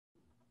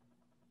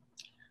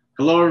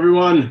Hello,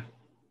 everyone.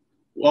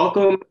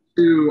 Welcome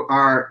to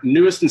our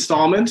newest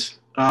installment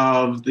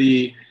of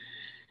the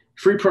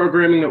free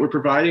programming that we're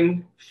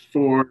providing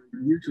for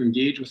you to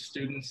engage with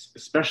students,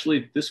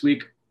 especially this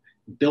week,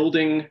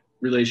 building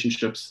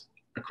relationships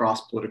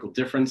across political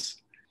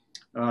difference.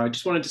 I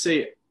just wanted to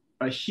say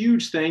a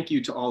huge thank you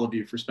to all of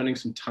you for spending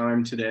some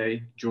time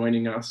today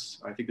joining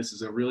us. I think this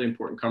is a really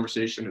important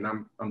conversation, and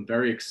I'm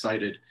very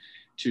excited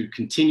to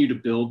continue to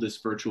build this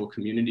virtual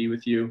community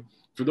with you.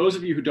 For those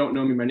of you who don't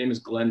know me, my name is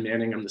Glenn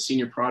Manning. I'm the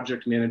Senior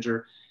Project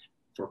Manager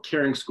for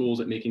Caring Schools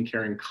at Making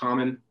Caring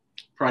Common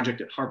project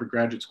at Harvard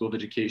Graduate School of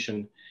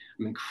Education.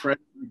 I'm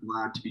incredibly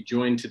glad to be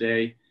joined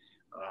today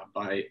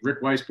by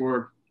Rick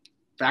Weissbourd,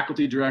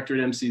 Faculty Director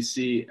at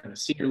MCC and a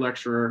Senior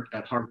Lecturer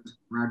at Harvard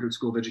Graduate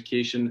School of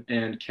Education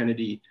and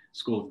Kennedy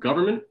School of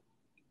Government.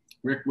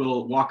 Rick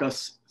will walk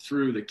us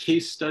through the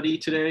case study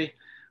today,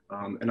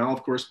 and I'll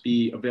of course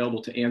be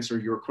available to answer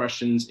your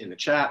questions in the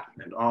chat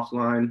and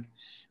offline.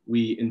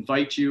 We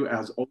invite you,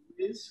 as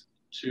always,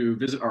 to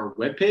visit our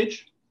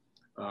webpage,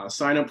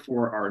 sign up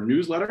for our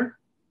newsletter,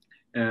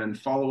 and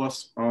follow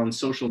us on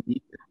social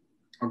media.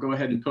 I'll go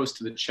ahead and post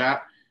to the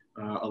chat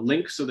a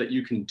link so that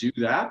you can do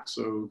that.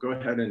 So go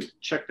ahead and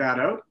check that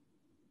out.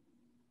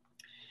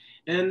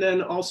 And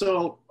then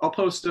also I'll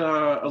post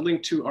a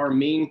link to our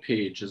main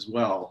page as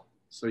well.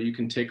 So you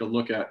can take a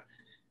look at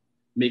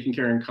Making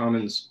Caring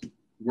Common's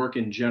work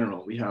in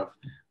general. We have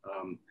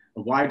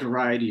a wide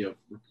variety of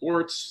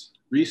reports,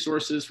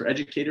 resources for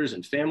educators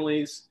and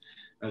families,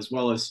 as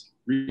well as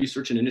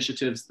research and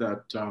initiatives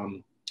that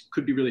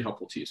could be really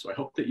helpful to you. So I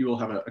hope that you will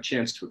have a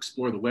chance to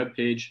explore the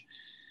webpage.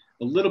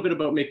 A little bit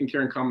about Making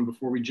Caring Common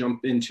before we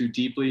jump in too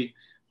deeply.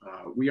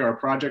 We are a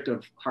project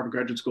of Harvard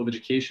Graduate School of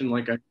Education,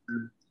 like I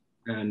said,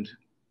 and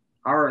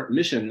our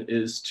mission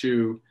is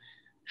to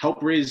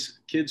help raise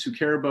kids who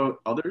care about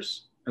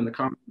others and the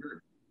common good.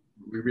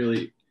 We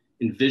really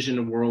envision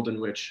a world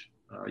in which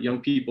young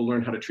people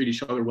learn how to treat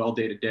each other well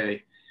day to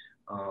day,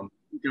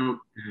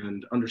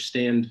 and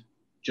understand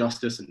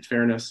justice and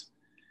fairness,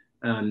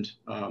 and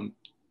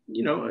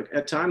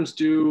at times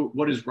do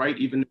what is right,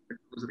 even if it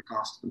goes at the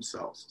cost of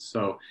themselves.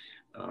 So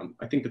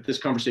I think that this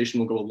conversation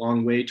will go a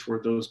long way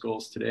toward those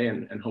goals today,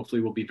 and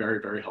hopefully will be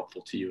very, very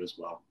helpful to you as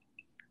well.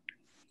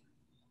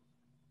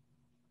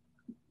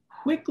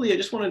 Quickly, I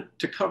just wanted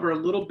to cover a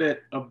little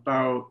bit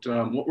about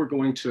what we're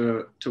going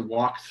to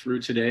walk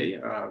through today.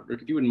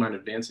 Rick, if you wouldn't mind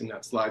advancing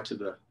that slide to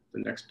the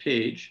next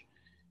page.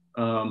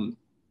 I'm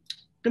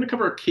going to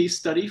cover a case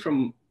study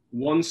from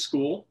one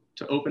school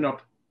to open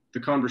up the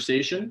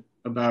conversation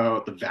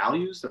about the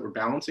values that we're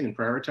balancing and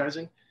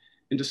prioritizing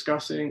in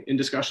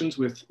discussions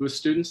with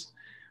students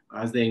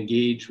as they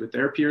engage with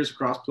their peers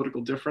across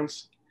political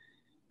difference.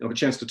 You'll have a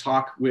chance to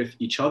talk with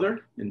each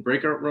other in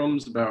breakout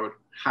rooms about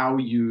how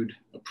you'd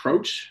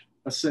approach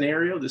this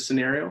scenario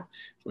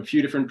from a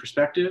few different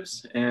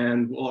perspectives.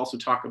 And we'll also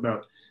talk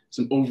about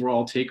some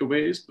overall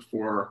takeaways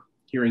before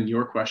hearing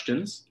your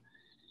questions.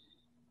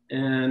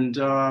 And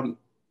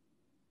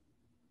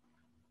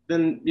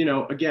then,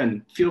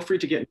 again, feel free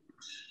to get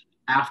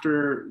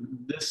after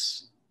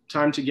this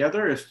time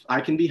together if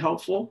I can be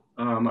helpful.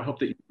 I hope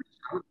that you reach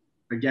out.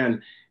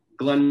 Again,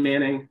 Glenn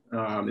Manning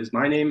is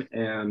my name,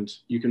 and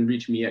you can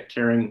reach me at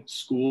Caring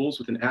Schools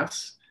with an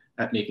S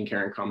at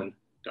makingcaringcommon.org.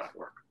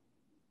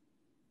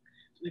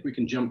 I think we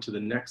can jump to the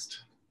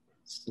next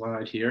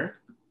slide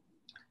here.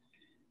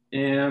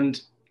 And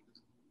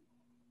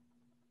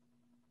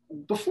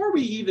before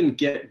we even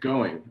get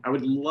going, I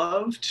would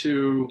love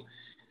to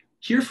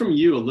hear from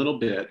you a little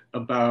bit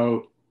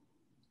about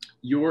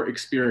your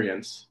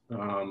experience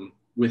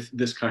with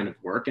this kind of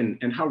work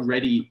and how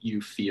ready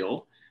you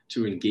feel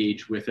to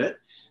engage with it.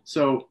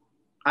 So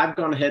I've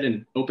gone ahead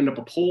and opened up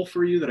a poll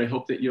for you that I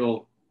hope that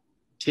you'll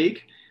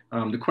take.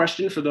 The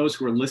question for those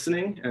who are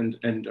listening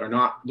and are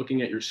not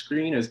looking at your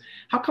screen is,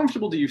 how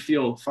comfortable do you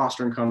feel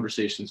fostering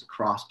conversations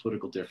across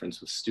political difference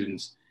with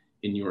students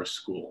in your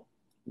school?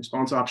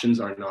 Response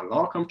options are not at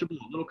all comfortable,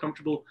 a little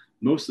comfortable,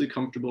 mostly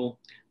comfortable,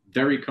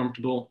 very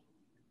comfortable.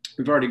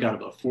 We've already got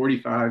about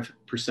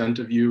 45%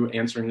 of you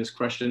answering this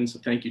question, so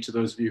thank you to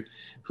those of you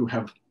who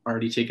have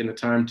already taken the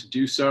time to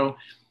do so. A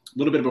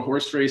little bit of a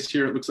horse race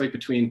here, it looks like,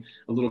 between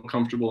a little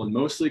comfortable and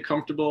mostly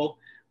comfortable.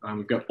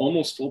 We've got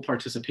almost full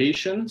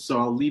participation, so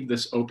I'll leave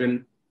this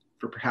open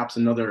for perhaps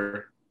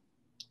another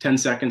 10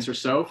 seconds or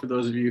so for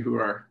those of you who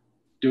are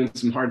doing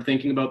some hard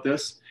thinking about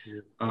this.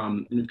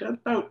 And we've got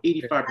about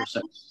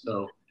 85%,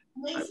 so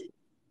I'll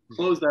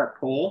close that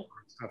poll.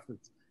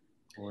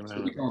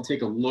 So we can all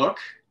take a look.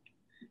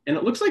 And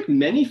it looks like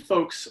many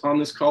folks on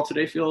this call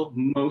today feel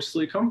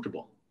mostly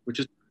comfortable, which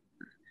is,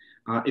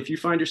 if you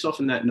find yourself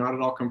in that not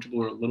at all comfortable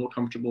or a little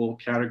comfortable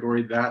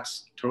category,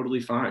 that's totally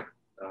fine.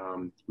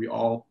 We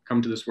all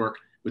come to this work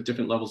with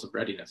different levels of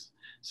readiness.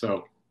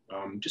 So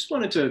just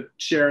wanted to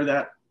share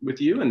that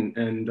with you,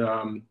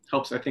 and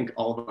helps, I think,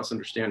 all of us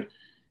understand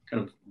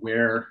kind of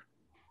where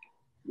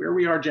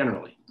we are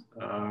generally.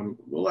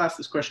 We'll ask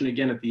this question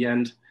again at the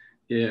end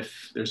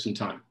if there's some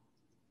time.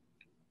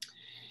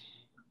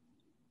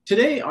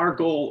 Today, our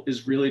goal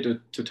is really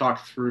to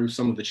talk through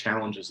some of the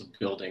challenges of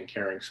building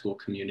caring school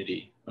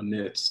community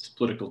amidst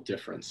political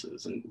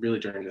differences and really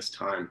during this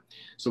time.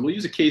 So we'll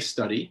use a case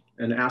study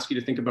and ask you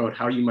to think about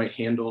how you might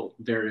handle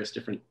various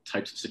different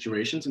types of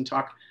situations and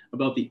talk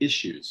about the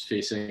issues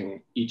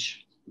facing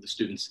each of the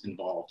students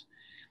involved.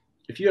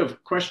 If you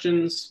have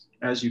questions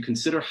as you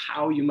consider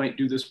how you might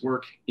do this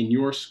work in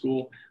your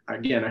school,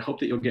 again, I hope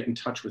that you'll get in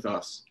touch with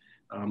us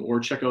or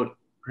check out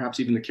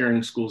perhaps even the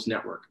Caring Schools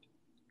Network,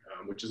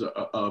 which is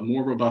a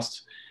more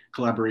robust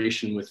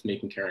collaboration with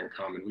Making Caring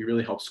Common. We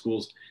really help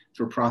schools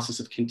through a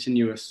process of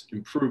continuous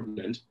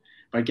improvement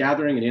by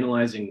gathering and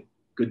analyzing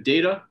good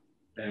data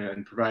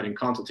and providing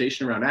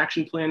consultation around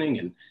action planning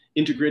and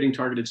integrating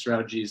targeted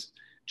strategies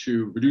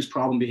to reduce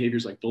problem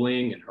behaviors like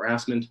bullying and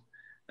harassment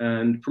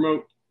and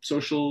promote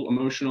social,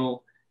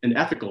 emotional, and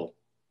ethical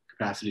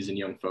capacities in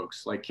young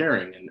folks like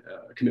caring and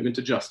a commitment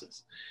to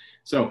justice.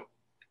 So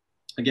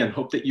again,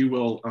 hope that you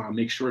will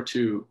make sure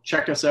to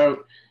check us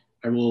out.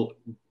 I will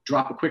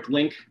drop a quick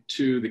link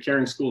to the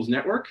Caring Schools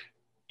Network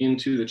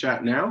into the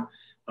chat now.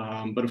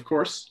 But of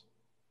course,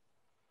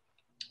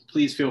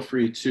 please feel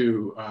free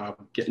to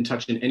get in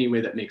touch in any way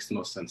that makes the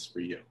most sense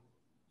for you.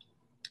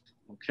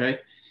 Okay,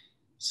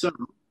 so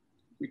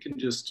we can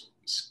just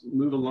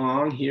move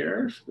along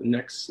here for the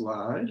next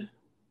slide.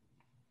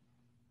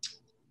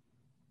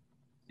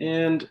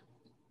 And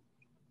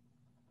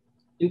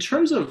in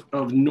terms of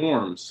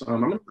norms, I'm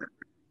going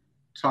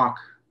to talk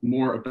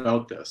more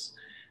about this.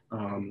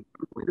 I'm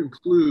going to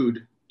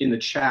include in the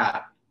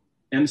chat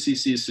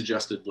MCC's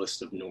suggested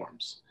list of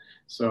norms.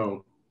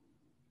 So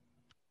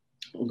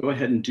we'll go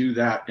ahead and do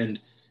that.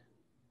 And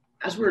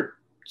as we're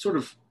sort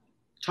of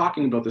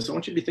talking about this, I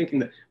want you to be thinking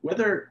that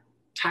whether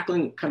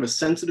tackling kind of a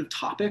sensitive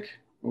topic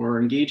or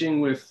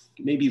engaging with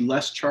maybe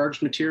less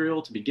charged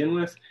material to begin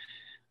with,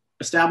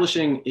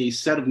 establishing a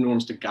set of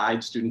norms to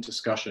guide student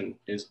discussion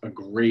is a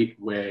great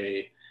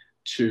way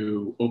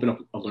to open up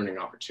a learning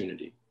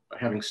opportunity. By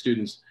having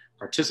students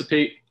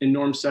participate in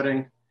norm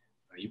setting,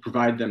 you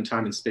provide them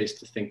time and space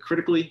to think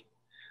critically,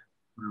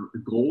 the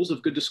goals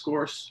of good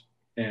discourse,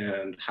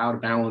 and how to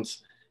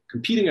balance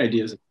competing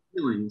ideas and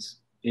feelings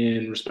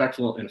in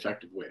respectful and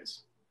effective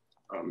ways.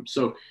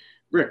 So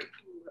Rick,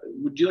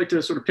 would you like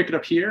to sort of pick it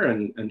up here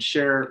and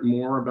share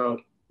more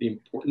about the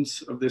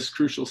importance of this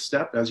crucial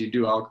step? As you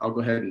do, I'll go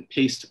ahead and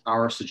paste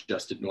our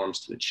suggested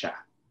norms to the chat.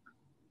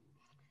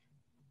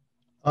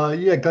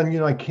 Yeah,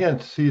 Glenn, I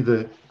can't see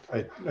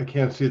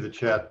the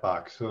chat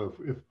box. So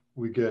if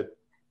we get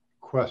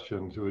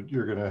questions,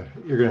 you're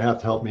gonna have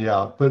to help me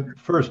out. But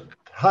first,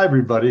 hi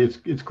everybody.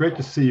 It's great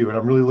to see you, and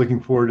I'm really looking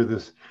forward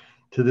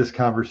to this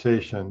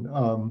conversation.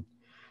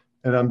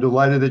 And I'm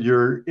delighted that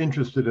you're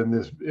interested in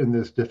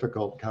this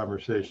difficult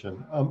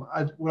conversation.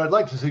 What I'd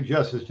like to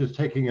suggest is just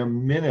taking a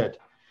minute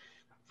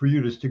for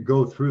you just to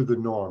go through the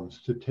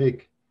norms, to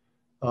take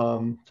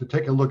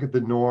a look at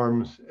the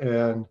norms,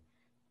 and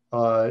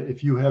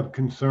if you have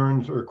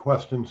concerns or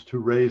questions, to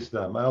raise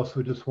them. I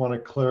also just want to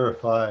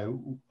clarify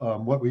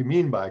what we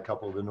mean by a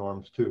couple of the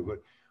norms too.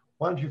 But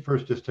why don't you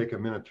first just take a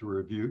minute to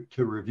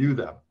review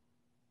them?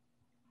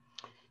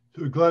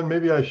 So Glenn,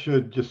 maybe I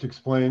should just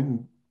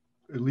explain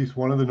at least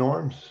one of the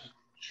norms.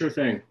 Sure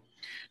thing.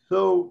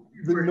 So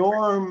the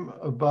norm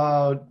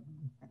about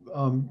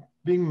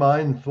being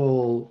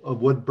mindful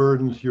of what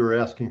burdens you're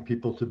asking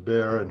people to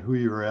bear and who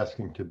you're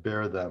asking to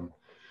bear them.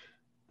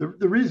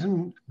 The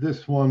reason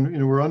this one,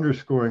 we're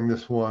underscoring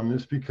this one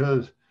is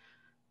because,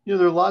 there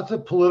are lots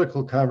of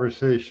political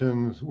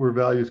conversations where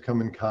values come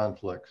in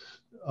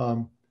conflicts.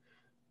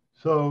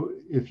 So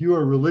if you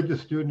are a religious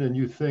student and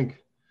you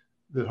think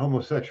that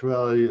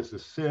homosexuality is a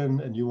sin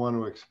and you want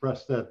to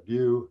express that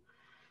view,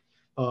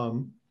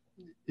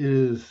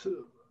 is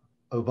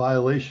a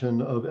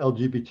violation of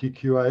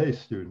LGBTQIA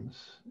students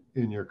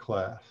in your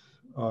class.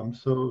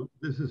 So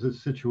this is a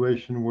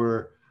situation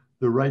where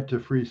the right to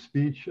free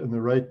speech and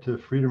the right to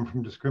freedom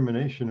from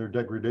discrimination or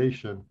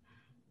degradation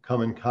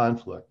come in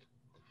conflict.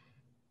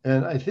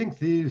 And I think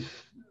these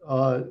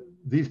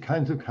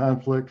kinds of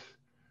conflicts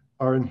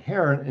are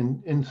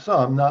inherent in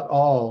some, not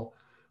all,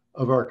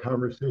 of our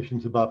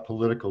conversations about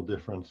political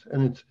difference.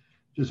 And it's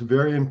just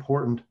very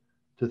important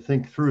to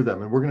think through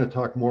them. And we're going to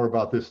talk more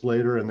about this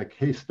later, and the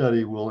case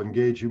study will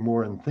engage you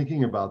more in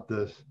thinking about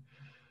this.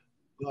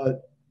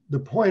 But the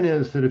point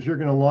is that if you're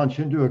going to launch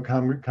into a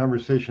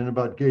conversation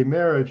about gay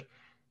marriage,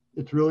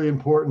 it's really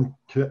important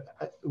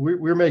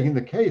we're making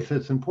the case,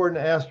 it's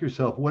important to ask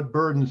yourself, what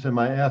burdens am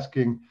I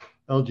asking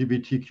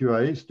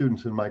LGBTQIA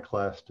students in my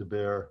class to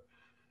bear?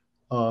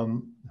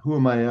 Who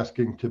am I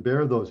asking to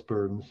bear those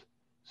burdens?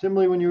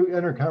 Similarly, when you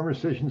enter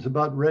conversations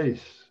about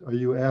race, are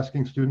you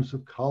asking students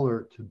of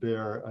color to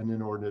bear an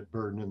inordinate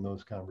burden in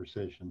those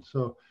conversations?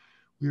 So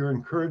we are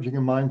encouraging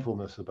a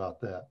mindfulness about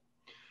that.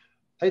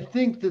 I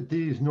think that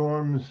these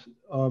norms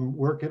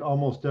work at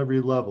almost every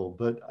level,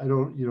 but I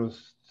don't,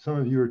 some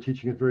of you are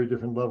teaching at very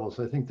different levels.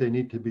 I think they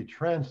need to be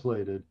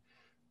translated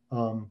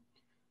in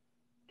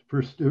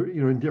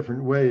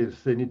different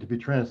ways. They need to be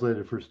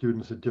translated for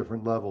students at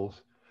different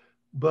levels.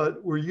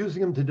 but we're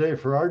using them today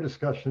for our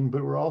discussion,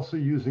 but we're also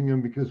using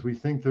them because we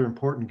think they're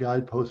important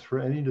guideposts for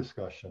any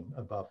discussion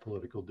about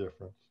political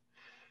difference.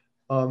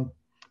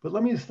 But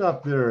let me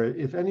stop there.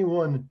 If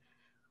anyone,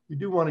 we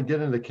do want to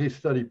get into the case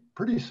study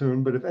pretty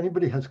soon, but if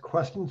anybody has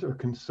questions or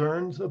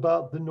concerns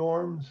about the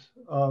norms,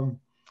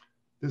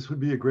 this would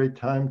be a great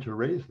time to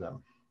raise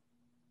them.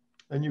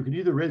 And you can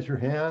either raise your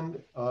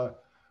hand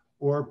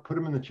or put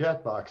them in the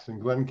chat box and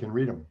Glenn can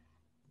read them.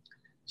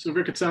 So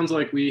Rick, it sounds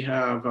like we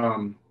have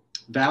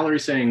Valerie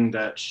saying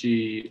that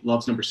she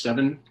loves number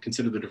 7,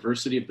 consider the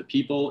diversity of the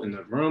people in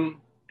the room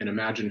and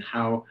imagine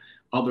how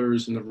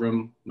others in the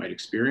room might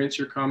experience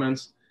your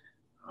comments.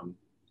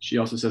 She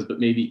also says, but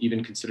maybe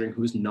even considering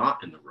who's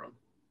not in the room,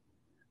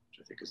 which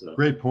I think is a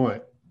great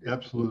point.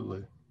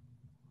 Absolutely.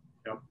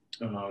 Yep.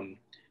 Do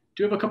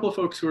you have a couple of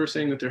folks who are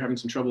saying that they're having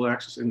some trouble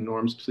accessing the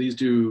norms? Please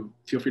do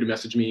feel free to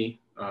message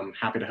me. I'm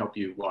happy to help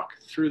you walk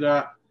through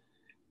that.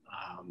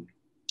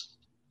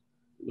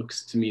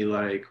 Looks to me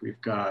like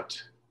we've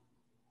got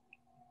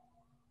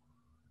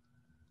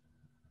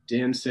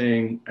Dan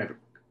saying, I have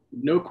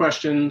no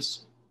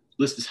questions.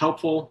 List is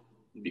helpful.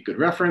 It'd be a good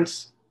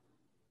reference.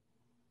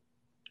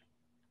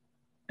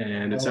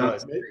 And it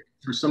sounds like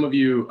for some of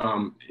you,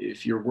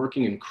 if you're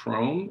working in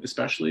Chrome,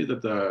 especially,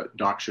 that the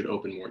doc should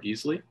open more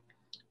easily.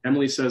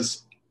 Emily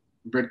says,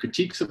 read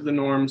critiques of the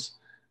norms,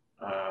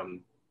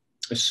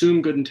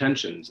 assume good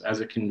intentions,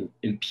 as it can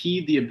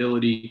impede the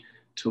ability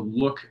to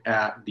look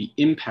at the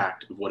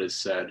impact of what is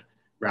said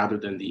rather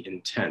than the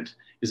intent.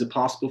 Is it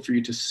possible for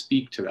you to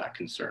speak to that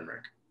concern,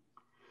 Rick?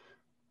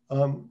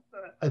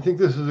 I think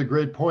this is a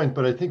great point,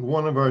 but I think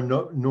one of our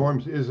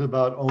norms is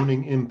about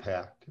owning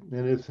impact,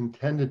 and it's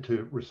intended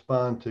to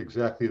respond to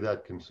exactly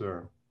that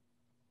concern.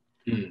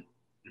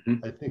 Mm-hmm.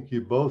 I think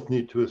you both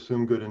need to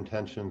assume good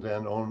intentions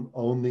and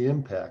own the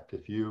impact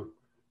if you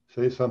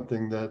say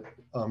something that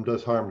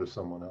does harm to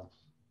someone else.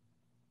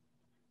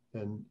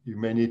 And you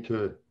may need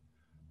to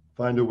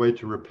find a way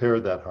to repair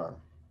that harm.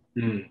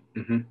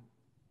 Mm-hmm.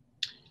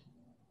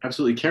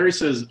 Absolutely. Carrie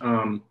says,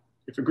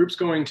 if a group's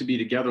going to be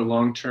together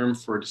long-term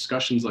for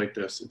discussions like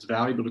this, it's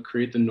valuable to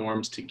create the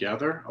norms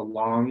together, a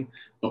long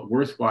but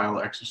worthwhile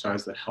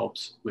exercise that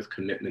helps with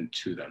commitment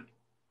to them.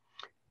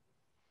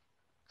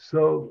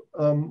 So,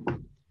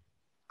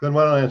 Glenn,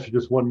 why don't I answer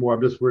just one more?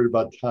 I'm just worried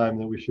about time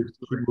that we should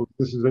keep moving.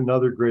 This is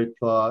another great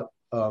thought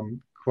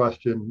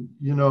question.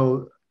 You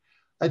know,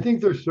 I think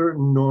there's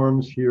certain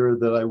norms here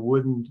that I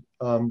wouldn't,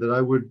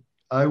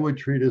 I would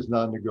treat as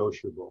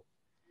non-negotiable.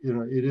 You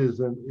know, it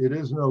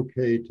isn't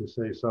okay to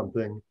say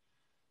something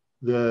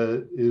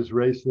that is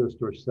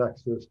racist or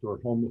sexist or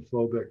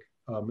homophobic.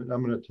 And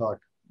I'm going to talk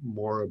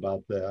more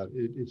about that.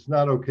 It's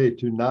not okay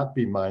to not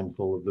be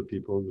mindful of the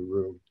people in the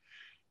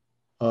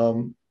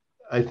room.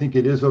 I think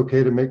it is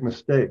okay to make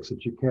mistakes,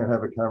 that you can't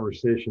have a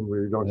conversation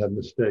where you don't have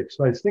mistakes.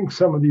 So I think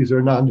some of these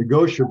are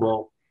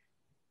non-negotiable,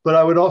 but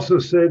I would also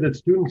say that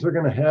students are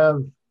going to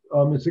have,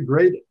 it's a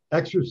great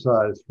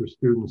exercise for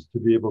students to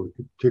be able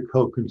to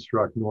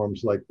co-construct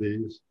norms like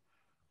these.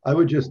 I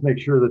would just make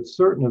sure that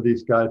certain of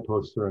these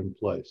guideposts are in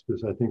place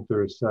because I think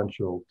they're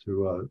essential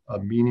to a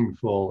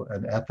meaningful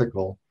and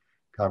ethical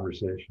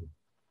conversation.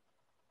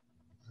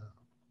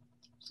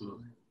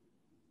 Absolutely.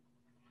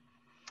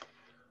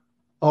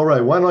 All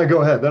right, why don't I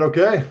go ahead? That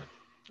okay?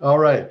 All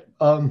right.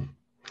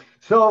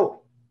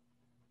 So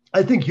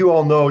I think you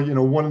all know,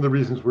 one of the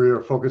reasons we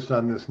are focused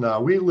on this now,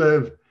 we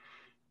live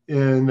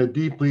in a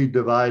deeply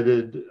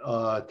divided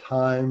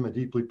time, a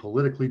deeply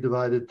politically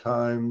divided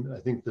time. I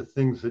think the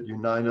things that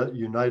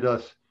unite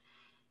us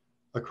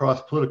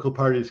across political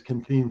parties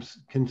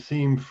can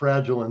seem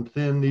fragile and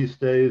thin these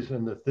days,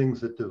 and the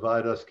things that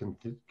divide us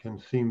can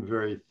seem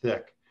very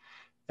thick.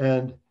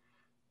 And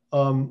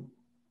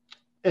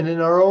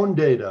in our own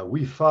data,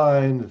 we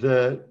find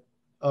that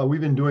we've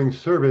been doing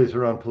surveys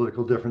around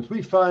political difference.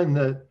 We find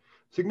that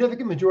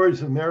significant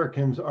majorities of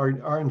Americans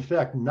are in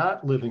fact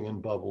not living in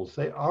bubbles.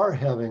 They are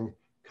having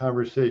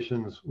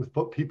conversations with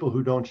people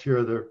who don't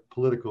share their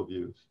political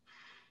views.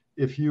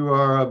 If you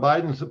are a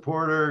Biden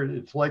supporter,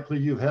 it's likely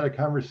you've had a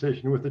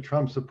conversation with a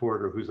Trump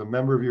supporter who's a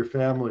member of your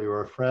family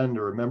or a friend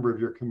or a member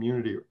of your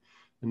community.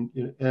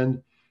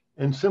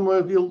 And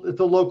similarly at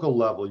the local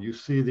level, you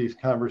see these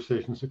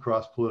conversations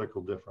across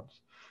political difference.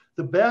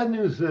 The bad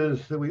news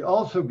is that we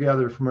also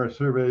gather from our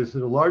surveys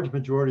that a large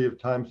majority of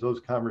times those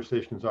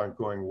conversations aren't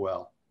going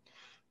well.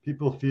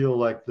 People feel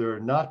like they're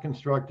not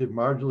constructive,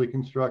 marginally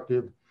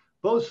constructive.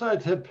 Both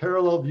sides have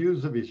parallel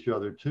views of each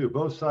other too.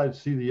 Both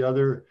sides see the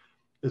other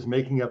as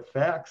making up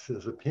facts,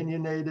 as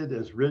opinionated,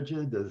 as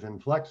rigid, as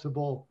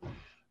inflexible.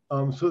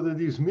 So they're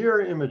these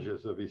mirror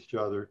images of each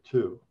other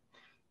too.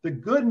 The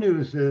good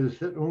news is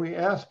that when we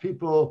ask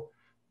people,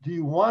 do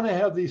you want to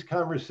have these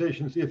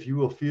conversations if you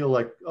will feel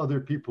like other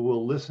people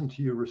will listen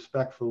to you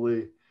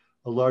respectfully?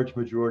 A large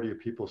majority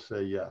of people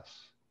say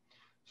yes.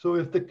 So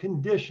if the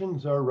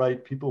conditions are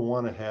right, people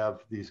want to have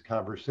these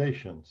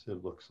conversations,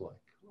 it looks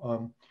like,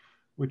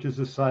 which is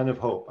a sign of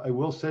hope. I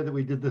will say that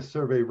we did this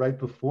survey right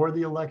before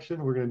the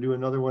election. We're going to do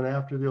another one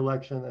after the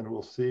election, and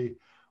we'll see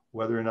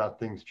whether or not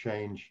things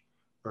change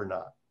or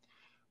not.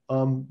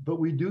 But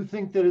we do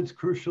think that it's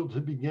crucial to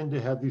begin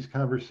to have these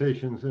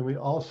conversations. And we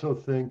also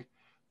think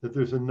that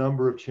there's a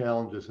number of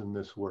challenges in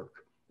this work.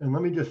 And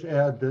let me just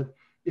add that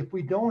if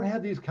we don't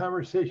have these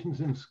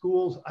conversations in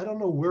schools, I don't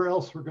know where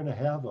else we're going to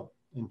have them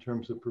in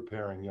terms of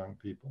preparing young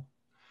people.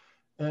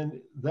 And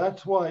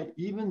that's why,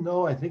 even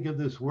though I think of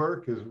this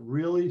work as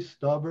really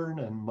stubborn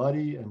and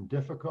muddy and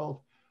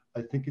difficult,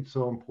 I think it's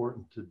so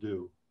important to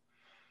do.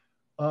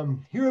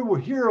 Here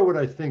are what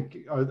I think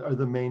are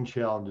the main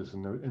challenges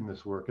in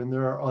this work, and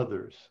there are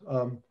others.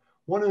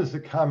 One is the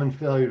common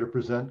failure to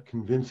present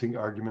convincing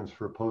arguments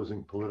for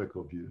opposing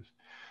political views.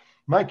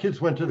 My kids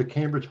went to the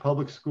Cambridge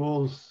public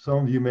schools.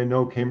 Some of you may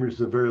know Cambridge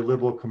is a very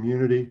liberal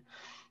community.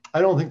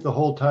 I don't think the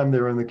whole time they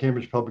were in the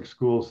Cambridge public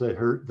schools, they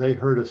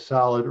heard a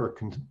solid or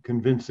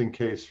convincing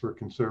case for a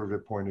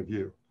conservative point of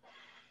view.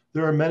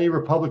 There are many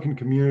Republican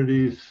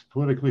communities,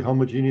 politically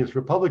homogeneous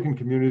Republican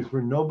communities,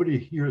 where nobody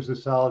hears a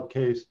solid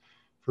case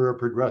for a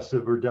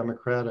progressive or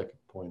democratic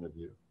point of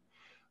view.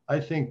 I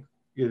think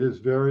it is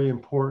very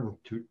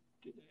important to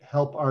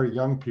help our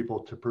young people,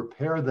 to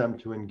prepare them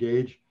to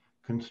engage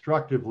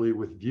constructively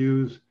with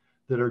views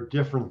that are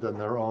different than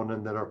their own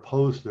and that are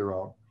opposed their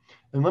own.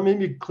 And let me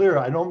be clear,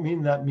 I don't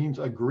mean that means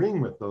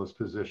agreeing with those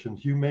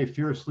positions. You may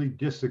fiercely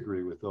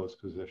disagree with those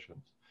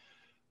positions.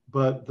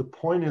 But the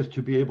point is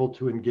to be able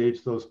to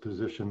engage those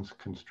positions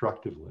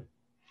constructively.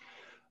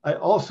 I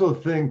also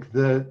think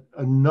that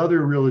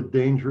another real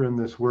danger in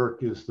this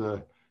work is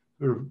the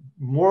sort of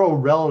moral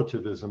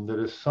relativism that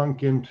is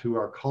sunk into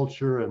our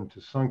culture and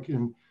sunk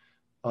in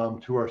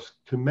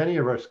to many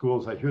of our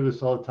schools. I hear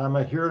this all the time.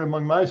 I hear it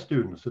among my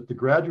students at the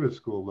graduate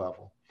school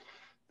level,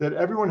 that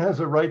everyone has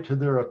a right to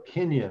their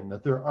opinion,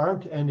 that there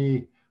aren't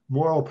any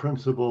moral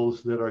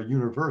principles that are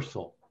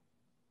universal.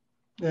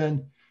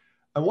 And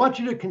I want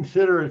you to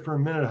consider it for a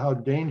minute how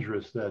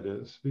dangerous that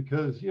is,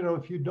 because, you know,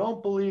 if you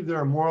don't believe there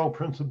are moral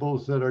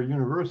principles that are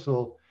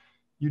universal,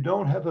 you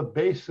don't have a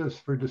basis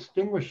for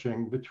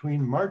distinguishing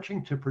between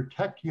marching to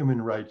protect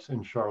human rights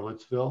in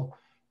Charlottesville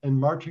and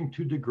marching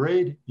to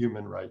degrade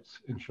human rights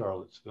in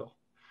Charlottesville.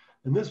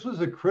 And this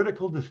was a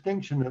critical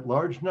distinction that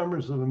large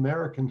numbers of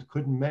Americans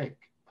couldn't make.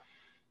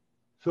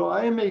 So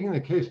I am making the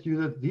case to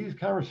you that these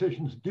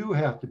conversations do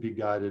have to be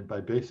guided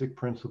by basic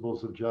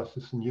principles of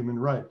justice and human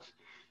rights.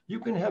 You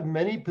can have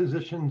many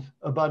positions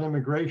about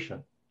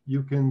immigration.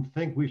 You can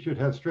think we should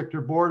have stricter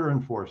border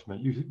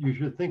enforcement. You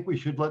should think we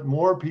should let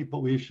more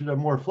people, we should have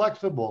more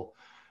flexible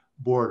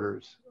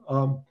borders.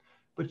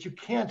 But you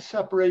can't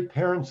separate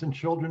parents and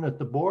children at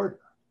the border.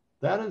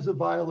 That is a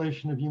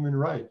violation of human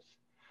rights.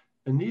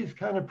 And these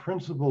kind of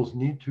principles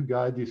need to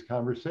guide these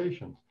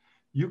conversations.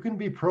 You can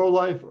be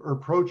pro-life or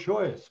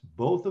pro-choice.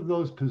 Both of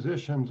those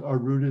positions are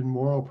rooted in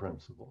moral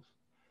principles.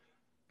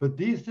 But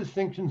these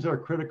distinctions are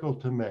critical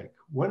to make.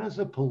 When is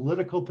a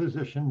political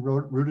position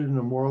rooted in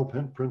a moral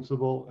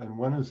principle, and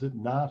when is it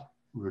not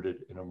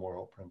rooted in a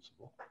moral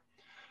principle?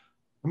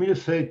 Let me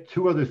just say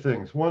two other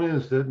things. One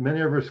is that many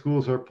of our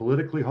schools are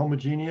politically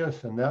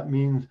homogeneous, and that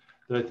means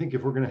that I think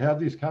if we're going to have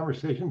these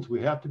conversations,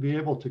 we have to be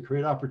able to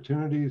create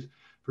opportunities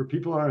for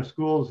people in our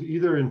schools,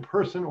 either in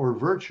person or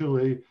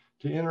virtually,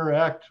 to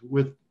interact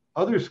with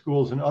other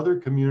schools and other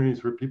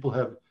communities where people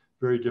have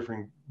very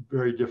different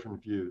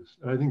views.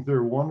 And I think there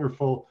are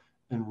wonderful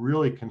and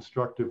really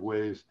constructive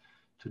ways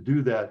to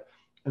do that.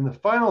 And the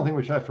final thing,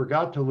 which I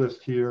forgot to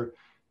list here,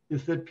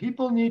 is that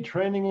people need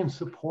training and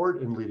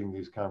support in leading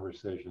these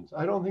conversations.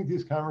 I don't think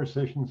these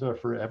conversations are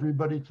for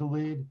everybody to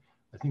lead.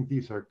 I think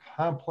these are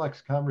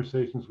complex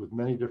conversations with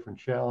many different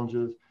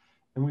challenges.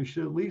 And we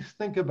should at least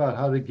think about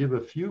how to give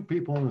a few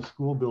people in the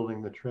school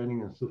building the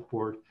training and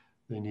support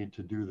they need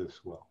to do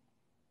this well.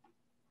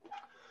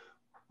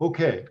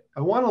 Okay,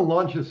 I want to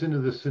launch us into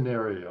this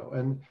scenario,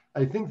 and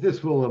I think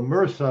this will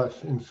immerse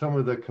us in some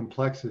of the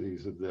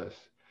complexities of this.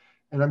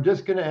 And I'm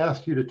just going to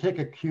ask you to take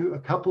a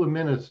couple of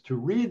minutes to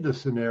read the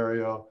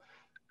scenario,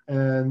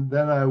 and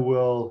then I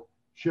will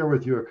share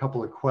with you a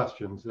couple of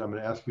questions that I'm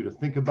going to ask you to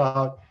think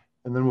about,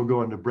 and then we'll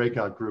go into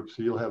breakout groups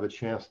so you'll have a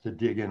chance to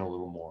dig in a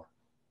little more.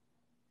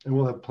 And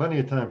we'll have plenty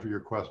of time for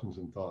your questions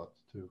and thoughts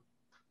too.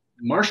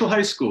 Marshall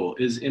High School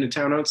is in a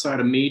town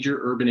outside a major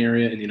urban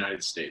area in the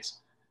United States.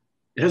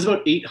 It has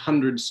about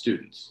 800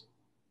 students.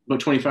 About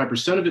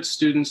 25% of its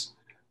students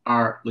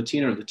are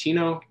Latino or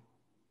Latino,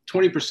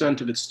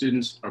 20% of its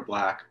students are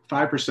Black,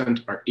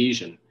 5% are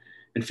Asian,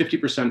 and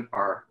 50%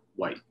 are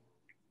white.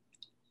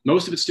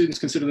 Most of its students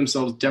consider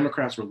themselves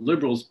Democrats or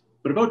liberals,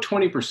 but about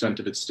 20%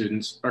 of its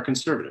students are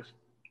conservative.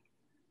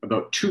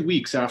 About 2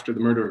 weeks after the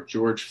murder of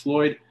George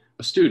Floyd,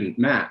 a student,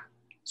 Matt,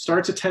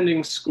 starts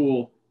attending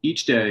school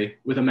each day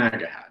with a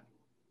MAGA hat.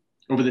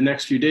 Over the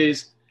next few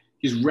days,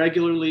 he's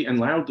regularly and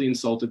loudly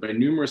insulted by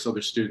numerous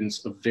other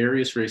students of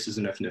various races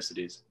and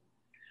ethnicities.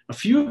 A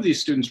few of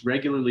these students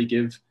regularly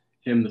give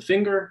him the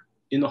finger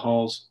in the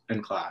halls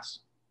and class.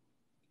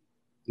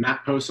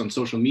 Matt posts on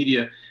social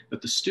media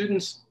that the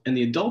students and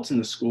the adults in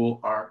the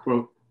school are,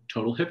 quote,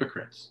 total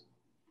hypocrites.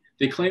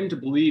 They claim to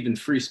believe in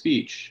free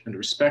speech and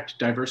respect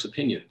diverse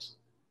opinions,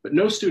 but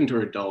no student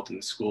or adult in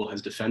the school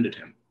has defended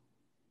him.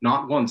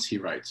 Not once, he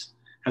writes,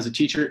 has a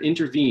teacher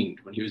intervened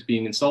when he was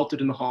being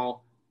insulted in the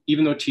hall,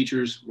 even though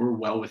teachers were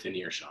well within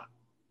earshot.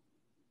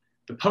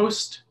 The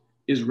post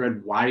is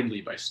read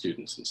widely by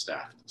students and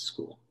staff at the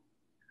school.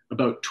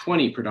 About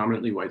 20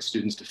 predominantly white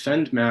students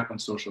defend Matt on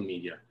social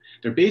media.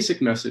 Their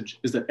basic message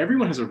is that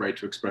everyone has a right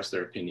to express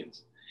their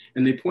opinions,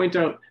 and they point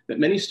out that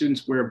many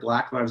students wear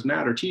Black Lives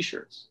Matter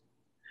t-shirts.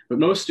 But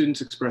most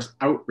students express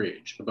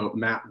outrage about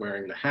Matt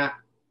wearing the hat,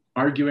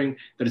 arguing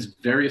that it's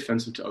very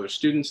offensive to other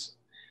students,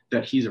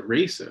 that he's a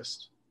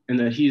racist, and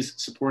that he's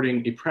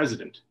supporting a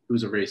president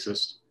who's a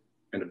racist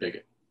and a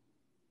bigot.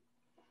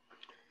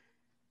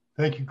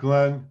 Thank you,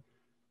 Glenn.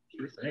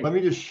 Sure thing. Let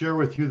me just share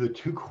with you the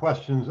two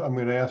questions I'm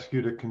going to ask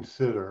you to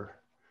consider.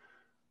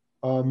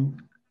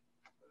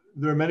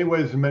 There are many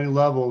ways and many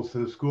levels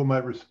that a school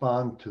might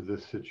respond to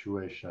this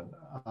situation.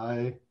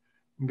 I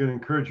am going to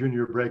encourage you in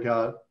your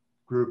breakout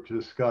group to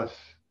discuss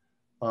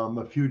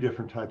a few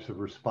different types of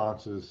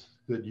responses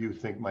that you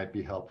think might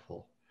be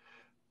helpful.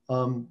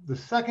 The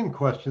second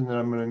question that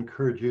I'm going to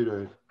encourage you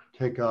to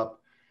take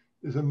up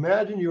is,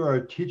 imagine you are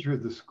a teacher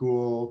at the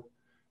school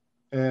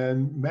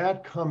and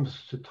Matt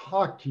comes to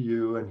talk to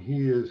you and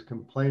he is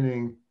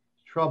complaining,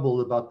 troubled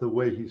about the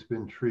way he's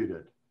been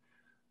treated.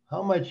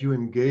 How might you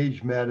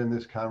engage Matt in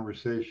this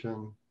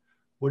conversation?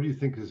 What do you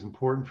think is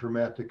important for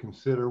Matt to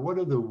consider? What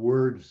are the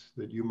words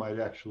that you might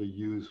actually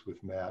use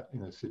with Matt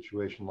in a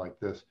situation like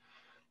this?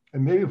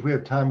 And maybe if we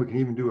have time, we can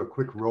even do a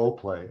quick role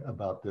play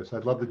about this.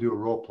 I'd love to do a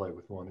role play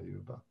with one of you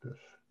about this.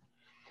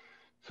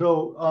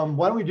 So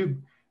why don't we do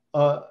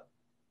a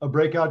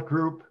breakout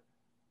group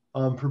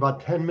for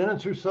about 10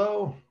 minutes or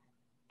so?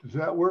 Does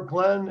that work,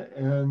 Glenn?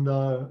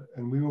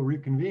 And we will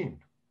reconvene.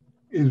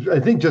 I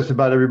think just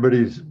about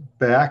everybody's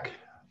back.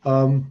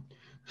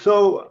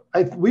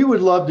 We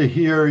would love to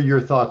hear your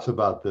thoughts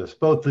about this,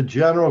 both the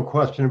general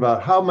question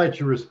about how might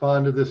you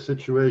respond to this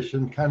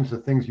situation, kinds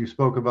of things you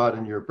spoke about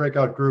in your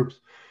breakout groups,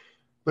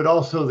 but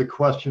also the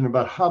question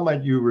about how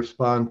might you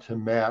respond to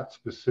Matt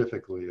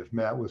specifically if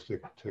Matt was to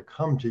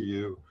come to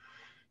you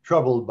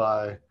troubled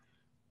by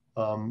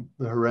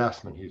the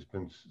harassment he's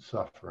been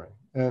suffering.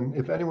 And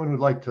if anyone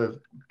would like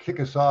to kick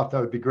us off, that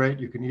would be great.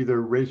 You can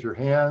either raise your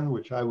hand,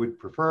 which I would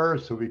prefer,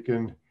 so we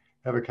can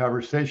have a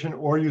conversation,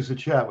 or use the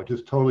chat, which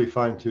is totally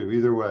fine too,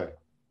 either way.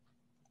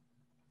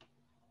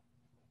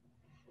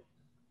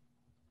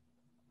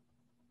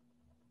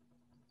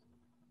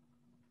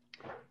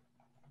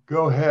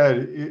 Go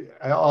ahead.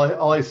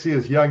 All I see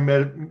is Young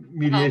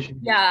Mediation.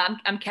 Oh, yeah,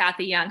 I'm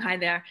Kathy Young. Hi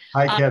there.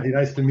 Hi, Kathy.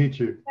 Nice to meet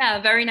you.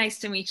 Yeah, very nice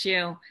to meet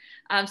you.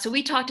 So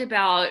we talked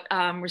about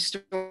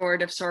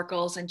restorative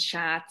circles and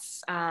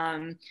chats,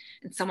 and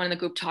someone in the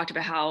group talked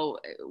about how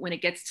when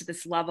it gets to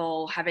this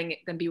level, having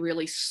them be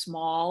really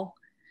small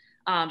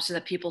so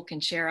that people can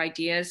share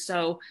ideas.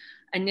 So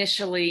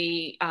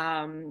initially,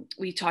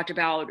 we talked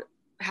about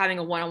having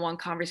a one-on-one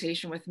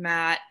conversation with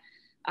Matt,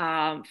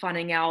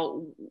 finding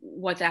out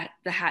what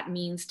the hat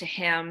means to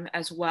him,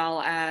 as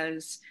well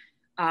as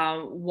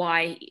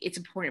why it's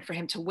important for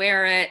him to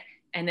wear it,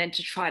 and then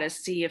to try to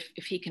see if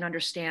he can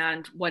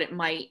understand what it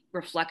might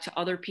reflect to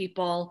other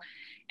people,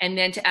 and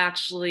then to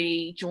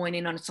actually join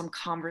in on some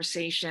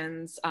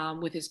conversations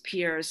with his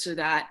peers so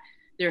that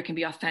there can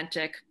be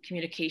authentic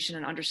communication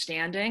and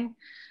understanding.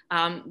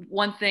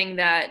 One thing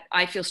that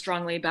I feel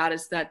strongly about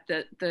is that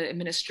the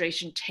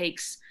administration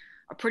takes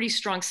a pretty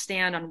strong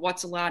stand on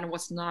what's allowed and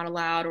what's not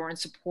allowed, or in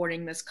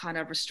supporting this kind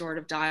of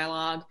restorative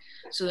dialogue,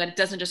 so that it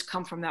doesn't just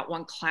come from that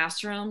one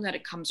classroom, that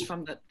it comes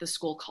from the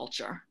school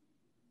culture.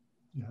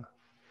 Yeah.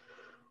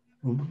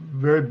 Well,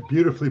 very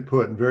beautifully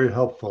put and very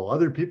helpful.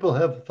 Other people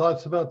have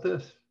thoughts about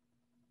this?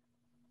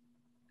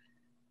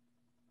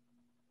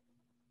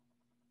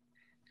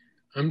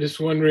 I'm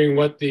just wondering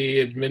what the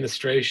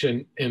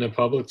administration in a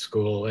public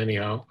school,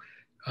 anyhow,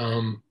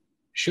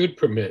 should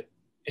permit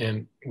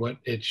and what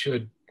it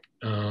should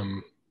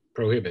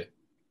prohibit.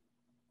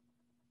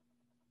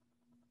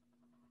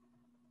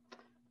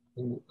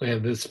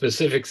 And the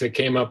specifics that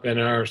came up in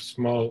our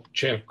small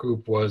chat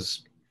group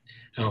was,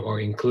 or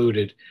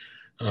included,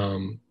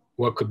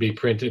 what could be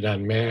printed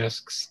on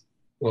masks,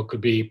 what could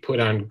be put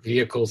on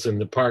vehicles in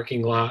the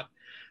parking lot,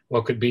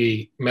 what could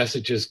be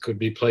messages could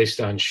be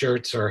placed on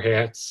shirts or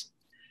hats,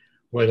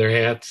 whether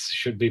hats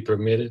should be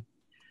permitted.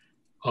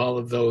 All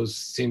of those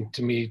seem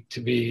to me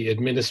to be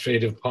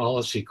administrative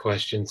policy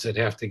questions that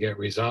have to get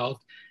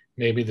resolved.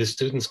 Maybe the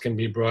students can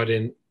be brought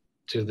in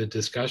to the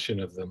discussion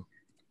of them.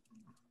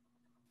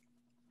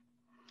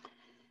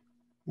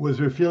 Was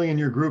there a feeling in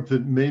your group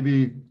that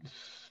maybe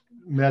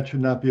Matt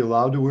should not be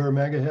allowed to wear a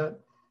MAGA hat?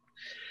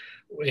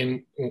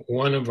 And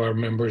one of our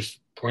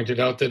members pointed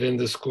out that in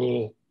the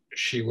school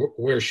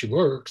where she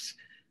works,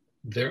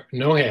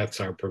 no hats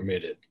are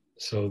permitted.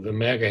 So the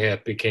MAGA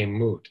hat became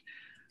moot,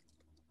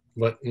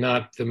 but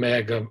not the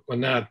MAGA,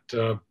 not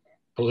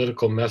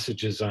political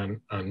messages on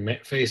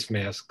face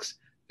masks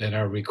that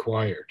are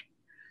required.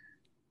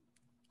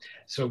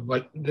 So,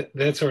 but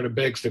that sort of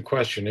begs the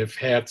question: if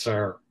hats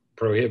are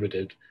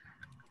prohibited,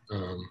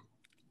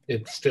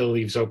 it still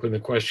leaves open the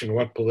question: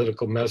 what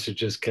political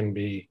messages can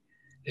be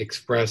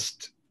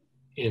expressed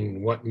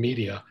in what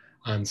media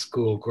on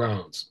school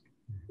grounds?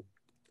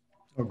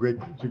 Oh, great.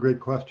 It's a great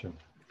question.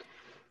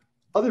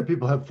 Other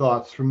people have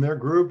thoughts from their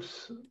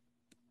groups.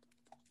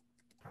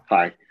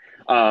 Hi.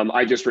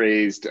 I just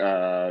raised,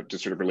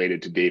 just sort of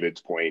related to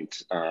David's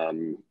point,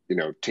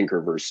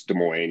 Tinker versus Des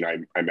Moines.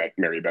 I met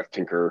Mary Beth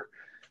Tinker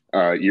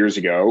years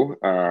ago.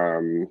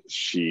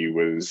 She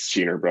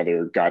and her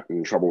brother got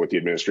in trouble with the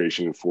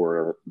administration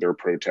for their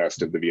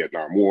protest of the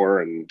Vietnam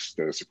War, and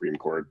the Supreme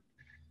Court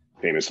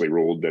famously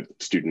ruled that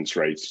students'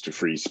 rights to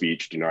free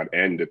speech do not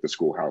end at the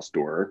schoolhouse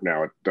door.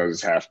 Now, it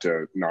does have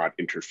to not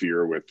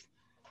interfere with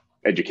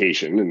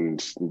education,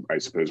 and I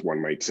suppose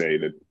one might say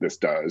that this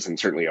does, and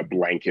certainly a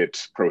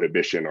blanket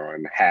prohibition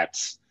on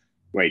hats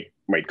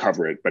might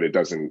cover it, but it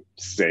doesn't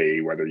say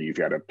whether you've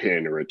got a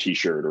pin or a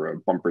t-shirt or a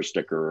bumper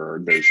sticker or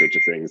those sorts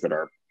of things that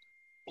are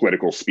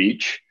political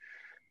speech.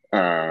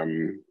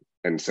 And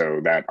so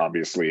that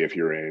obviously, if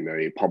you're in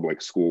a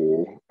public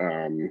school,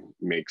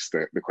 makes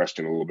the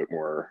question a little bit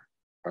more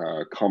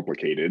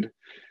complicated.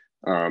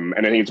 And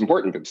I think it's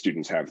important that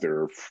students have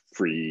their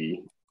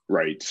free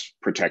rights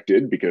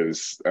protected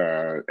because,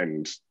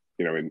 in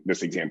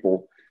this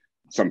example,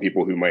 some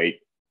people who might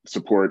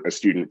support a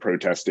student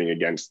protesting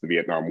against the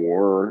Vietnam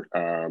War,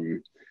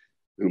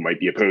 who might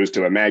be opposed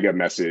to a MAGA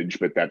message,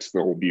 but that's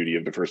the whole beauty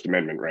of the First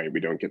Amendment, right? We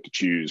don't get to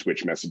choose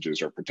which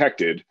messages are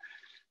protected,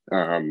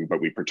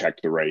 but we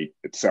protect the right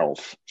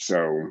itself.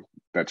 So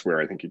that's where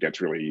I think it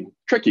gets really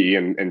tricky,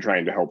 and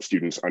trying to help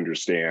students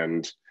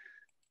understand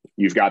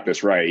you've got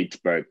this right,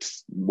 but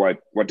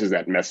what does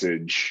that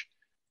message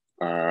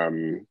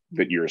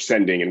that you're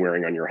sending and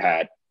wearing on your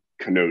hat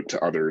connote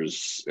to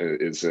others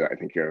is I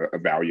think a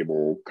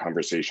valuable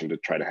conversation to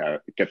try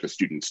to get the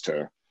students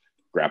to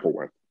grapple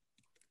with.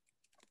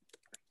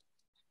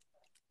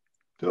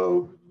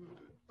 So,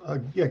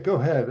 yeah, go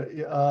ahead.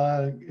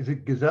 Is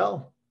it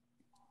Gazelle?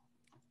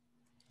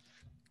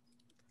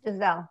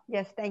 Giselle,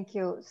 yes, thank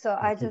you. So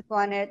I just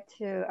wanted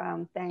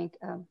to thank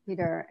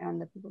Peter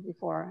and the people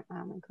before,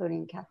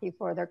 including Kathy,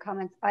 for their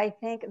comments. I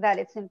think that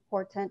it's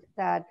important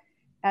that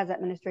as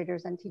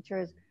administrators and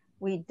teachers,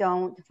 we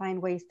don't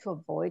find ways to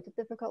avoid the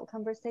difficult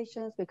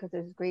conversations, because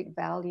there's great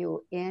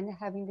value in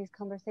having these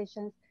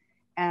conversations.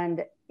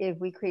 And if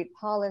we create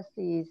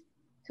policies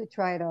to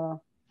try to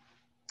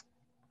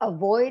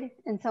avoid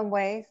in some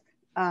ways,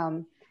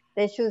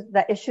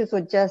 the issues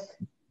would just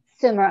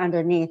simmer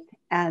underneath,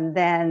 and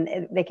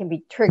then they can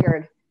be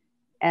triggered,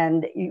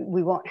 and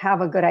we won't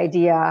have a good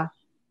idea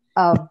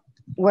of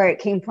where it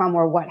came from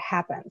or what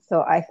happened.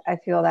 So I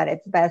feel that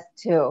it's best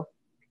to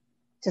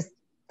just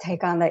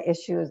take on the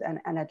issues and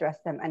address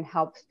them and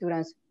help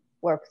students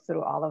work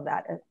through all of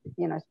that,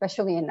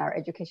 especially in our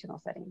educational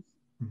settings.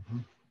 Mm-hmm.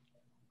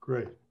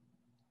 Great.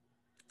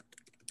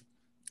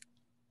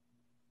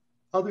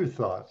 Other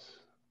thoughts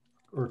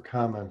or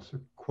comments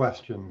or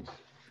questions?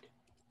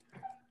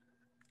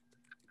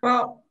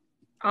 Well,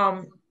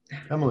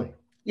 Emily.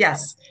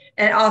 yes.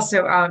 And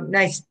also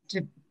nice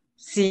to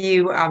see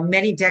you.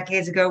 Many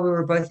decades ago, we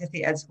were both at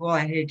the ed school.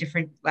 I had a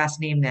different last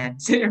name then,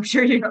 so I'm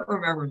sure you don't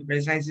remember, but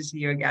it's nice to see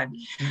you again.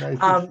 Nice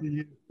to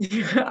see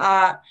you.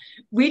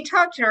 We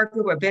talked in our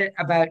group a bit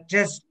about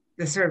just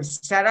the sort of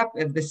setup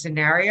of the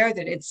scenario,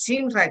 that it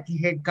seemed like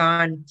he had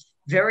gone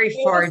very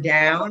far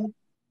down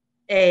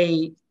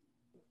a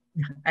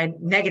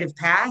negative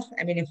path.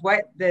 I mean, if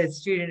what the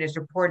student is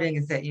reporting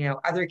is that,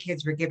 other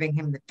kids were giving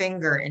him the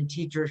finger and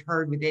teachers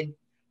heard within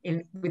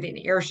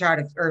earshot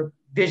of, or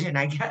vision,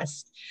 I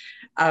guess,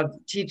 of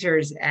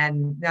teachers,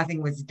 and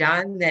nothing was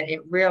done, that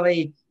it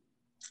really,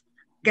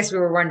 I guess we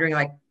were wondering,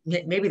 like,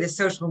 maybe the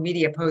social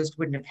media post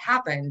wouldn't have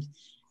happened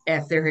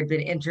if there had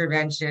been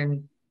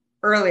intervention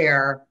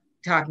earlier,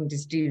 talking to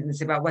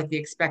students about what the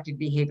expected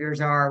behaviors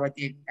are, what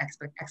the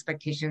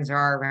expectations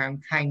are around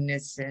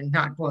kindness and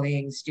not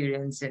bullying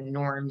students and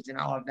norms and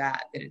all of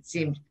that, that it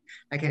seemed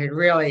like it had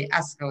really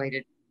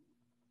escalated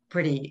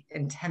pretty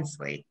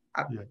intensely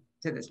up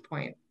to this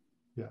point.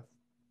 Yeah.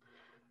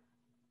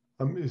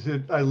 Is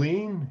it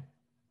Eileen?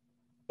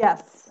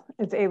 Yes,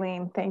 it's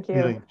Aileen. Thank you.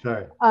 Aileen,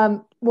 sorry.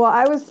 Well,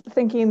 I was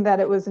thinking that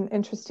it was an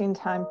interesting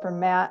time for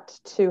Matt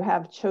to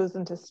have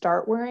chosen to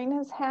start wearing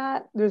his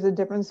hat. There's a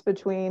difference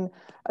between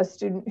a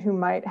student who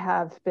might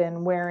have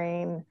been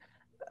wearing,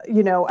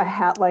 a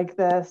hat like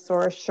this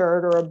or a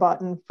shirt or a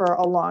button for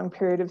a long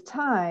period of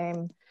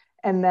time,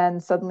 and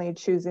then suddenly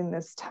choosing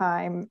this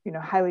time,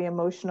 highly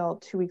emotional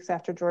 2 weeks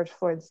after George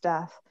Floyd's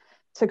death,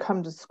 to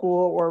come to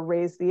school or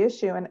raise the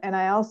issue. And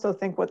I also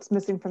think what's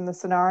missing from the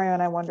scenario,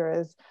 and I wonder,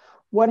 is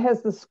what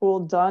has the school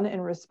done in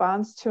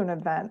response to an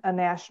event, a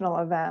national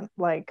event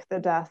like the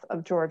death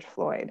of George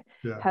Floyd?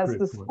 Yeah, has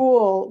the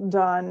school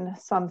done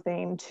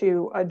something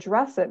to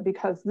address it?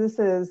 Because this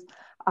is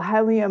a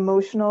highly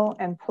emotional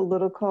and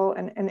political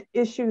and an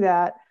issue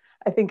that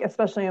I think,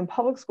 especially in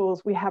public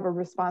schools, we have a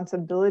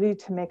responsibility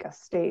to make a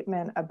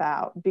statement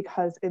about,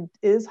 because it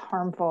is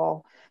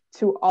harmful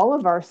to all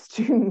of our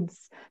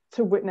students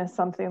to witness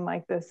something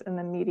like this in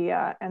the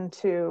media and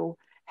to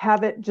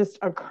have it just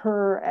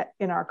occur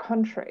in our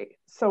country.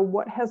 So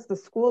what has the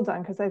school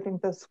done? Because I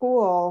think the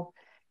school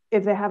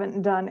if they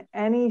haven't done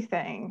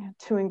anything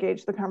to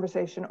engage the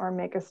conversation or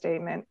make a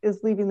statement,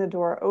 is leaving the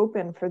door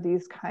open for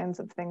these kinds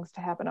of things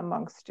to happen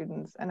amongst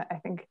students. And I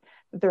think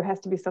that there has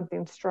to be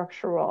something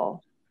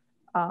structural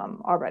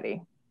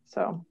already.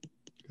 So.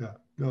 Yeah,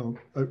 no,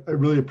 I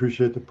really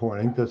appreciate the point.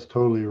 I think that's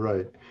totally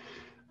right.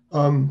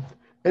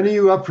 Any of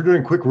you up for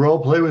doing a quick role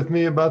play with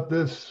me about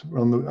this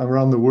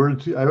around the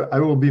words? I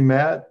will be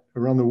Matt,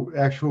 around the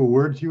actual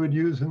words you would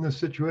use in this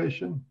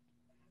situation.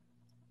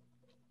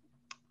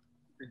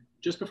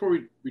 Just before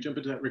we jump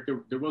into that, Rick,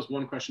 there was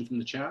one question from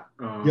the chat.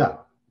 Yeah.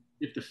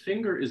 If the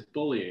finger is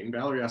bullying,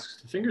 Valerie asks,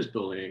 if the finger's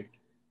bullying,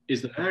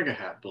 is the MAGA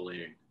hat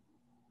bullying?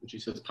 And she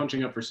says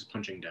punching up versus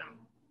punching down.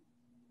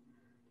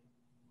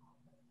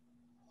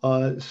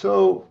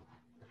 So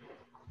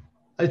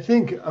I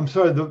think, I'm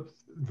sorry,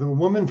 the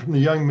woman from the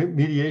Young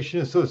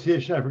Mediation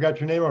Association, I forgot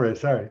your name already,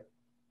 sorry.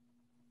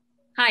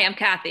 Hi, I'm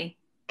Kathy.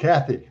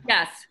 Kathy.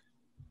 Yes.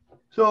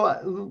 So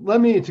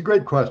it's a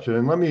great question,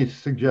 and let me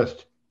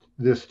suggest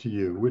this to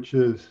you, which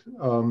is,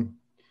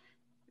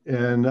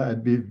 and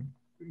I'd be,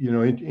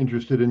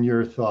 interested in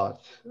your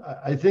thoughts.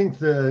 I think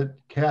that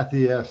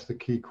Kathy asked the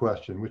key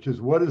question, which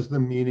is, what is the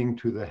meaning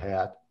to the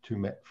hat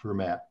for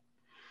Matt?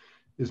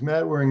 Is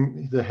Matt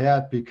wearing the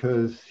hat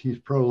because he's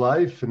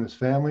pro-life and his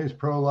family is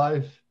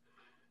pro-life?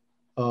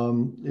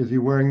 Is he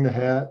wearing the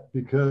hat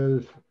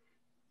because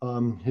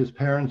his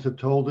parents have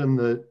told him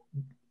that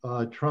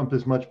Trump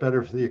is much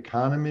better for the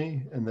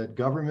economy and that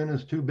government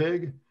is too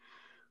big?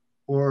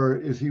 Or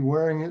is he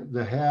wearing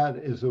the hat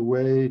as a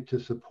way to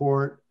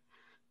support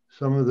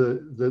some of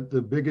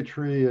the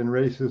bigotry and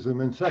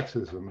racism and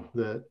sexism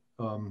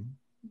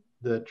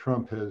that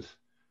Trump has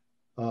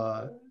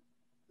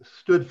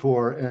stood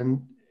for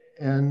and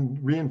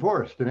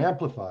reinforced and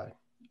amplified?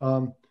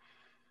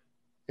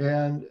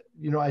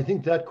 I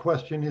think that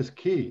question is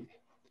key.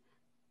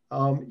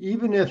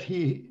 Even if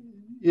he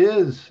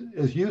is,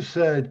 as you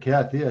said,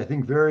 Kathy, I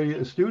think very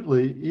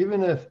astutely,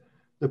 even if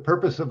the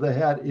purpose of the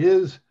hat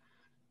is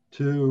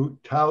to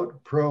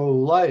tout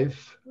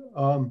pro-life,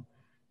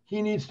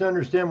 he needs to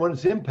understand what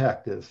its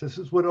impact is. This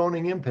is what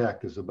owning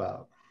impact is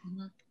about.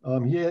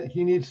 Mm-hmm.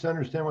 He needs to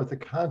understand what the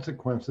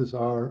consequences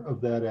are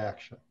of that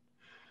action.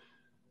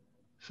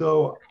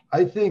 So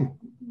I think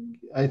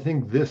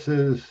this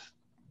is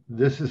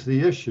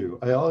the issue.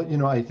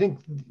 I think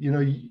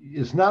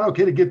it's not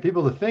okay to give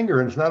people the finger,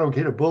 and it's not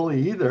okay to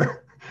bully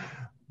either.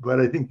 But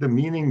I think the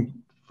meaning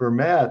for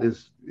Matt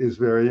is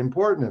very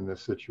important in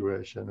this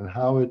situation, and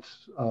how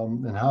it's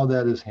and how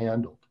that is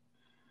handled.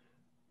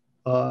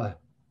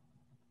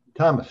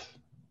 Thomas,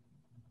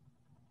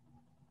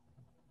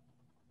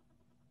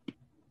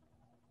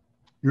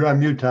 you're on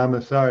mute,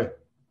 Thomas. Sorry.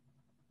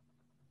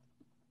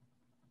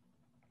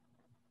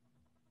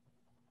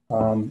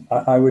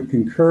 I would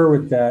concur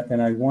with that,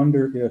 and I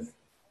wonder if,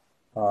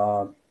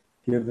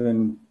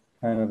 given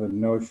kind of a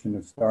notion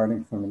of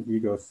starting from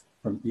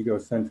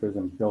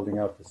egocentrism, building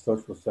out to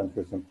social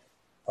centrism,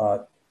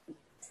 an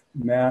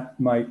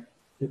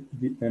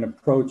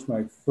approach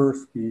might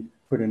first be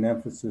put an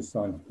emphasis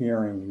on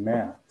hearing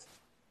Matt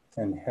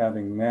and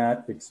having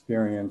Matt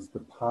experience the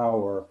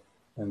power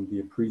and the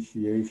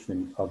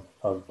appreciation of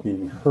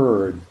being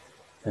heard,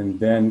 and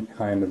then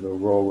kind of a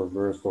role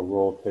reversal,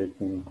 role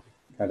taking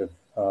kind of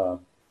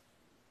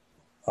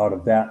out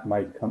of that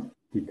might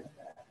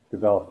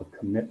develop a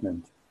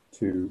commitment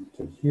to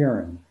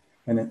hearing.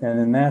 And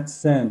in that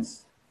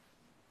sense,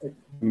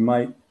 we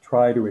might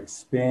try to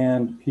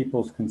expand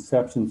people's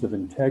conceptions of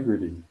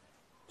integrity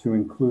to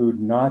include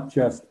not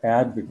just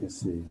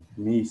advocacy,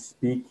 me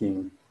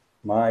speaking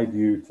my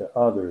view to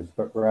others,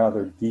 but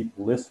rather deep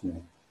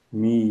listening,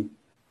 me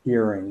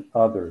hearing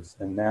others.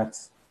 And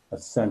that's a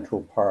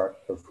central part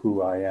of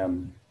who I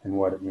am and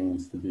what it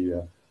means to be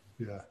a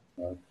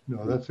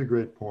no, that's a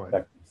great point.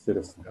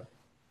 Citizen.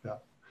 Yeah.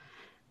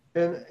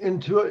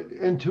 And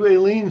to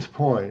Aileen's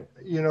point,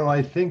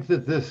 I think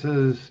that this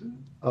is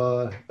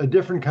a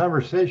different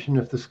conversation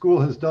if the school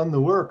has done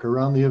the work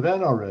around the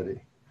event already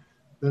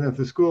than if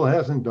the school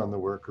hasn't done the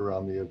work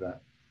around the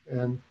event.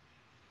 And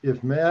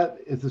if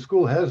the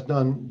school has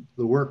done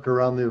the work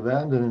around the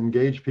event and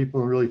engaged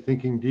people in really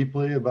thinking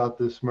deeply about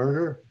this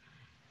murder,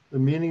 the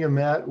meaning of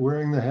Matt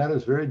wearing the hat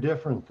is very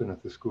different than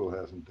if the school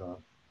hasn't done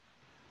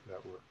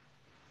that work.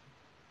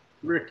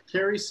 Rick,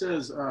 Carrie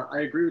says,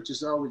 I agree with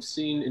Giselle. We've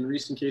seen in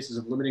recent cases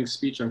of limiting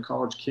speech on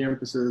college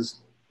campuses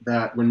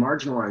that when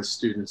marginalized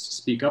students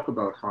speak up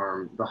about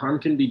harm, the harm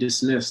can be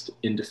dismissed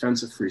in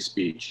defense of free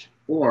speech,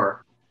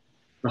 or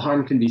the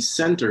harm can be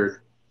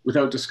centered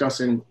without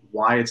discussing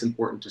why it's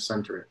important to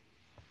center it.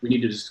 We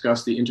need to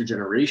discuss the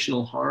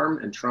intergenerational harm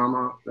and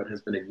trauma that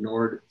has been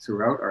ignored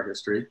throughout our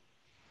history.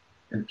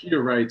 And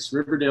Peter writes,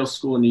 Riverdale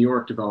School in New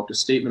York developed a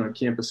statement on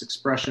campus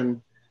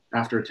expression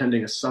after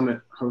attending a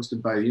summit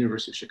hosted by the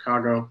University of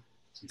Chicago.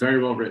 It's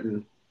very well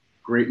written,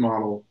 great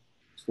model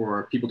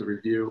for people to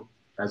review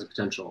as a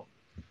potential.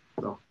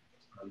 So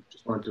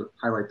just wanted to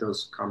highlight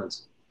those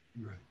comments.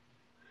 Right.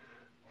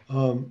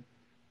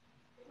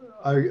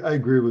 I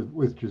agree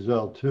with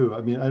Giselle too.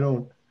 I mean, I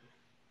don't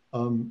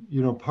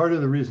You know, part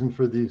of the reason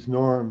for these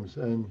norms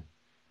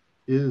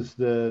is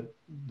that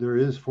there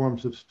is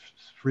forms of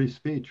free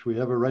speech. We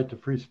have a right to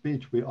free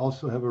speech. We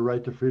also have a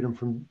right to freedom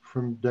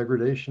from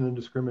degradation and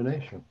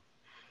discrimination.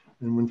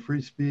 And when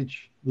free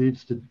speech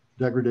leads to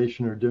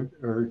degradation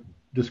or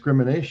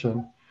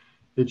discrimination,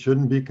 it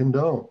shouldn't be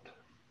condoned.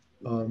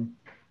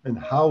 And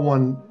how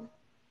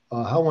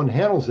one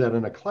handles that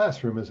in a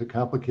classroom is a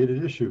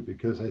complicated issue,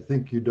 because I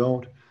think you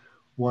don't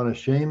want to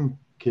shame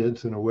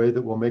kids in a way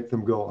that will make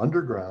them go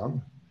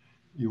underground.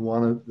 You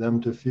want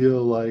them to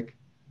feel like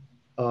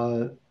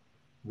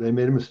they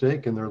made a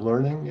mistake and they're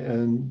learning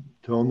and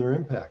to own their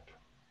impact.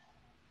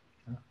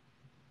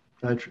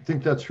 I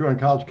think that's true on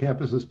college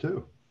campuses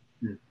too.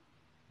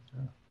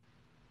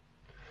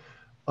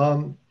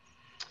 Yeah.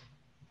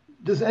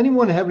 Does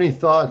anyone have any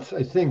thoughts?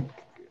 I think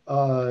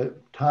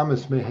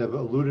Thomas may have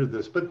alluded to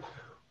this, but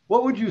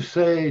what would you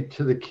say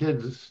to the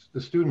kids,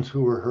 the students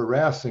who were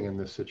harassing in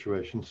this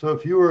situation? So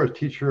if you were a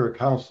teacher or a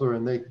counselor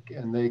and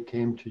they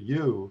came to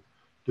you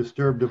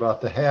disturbed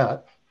about the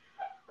hat,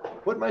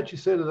 what might you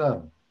say to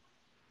them?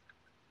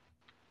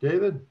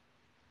 David?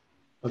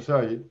 I'm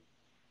sorry.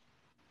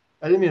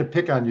 I didn't mean to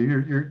pick on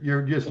you.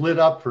 You're just lit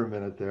up for a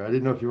minute there. I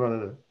didn't know if you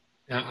wanted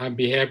to. I'd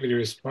be happy to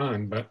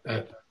respond, but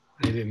I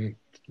didn't.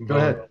 Go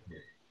ahead.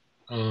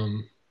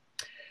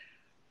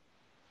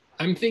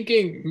 I'm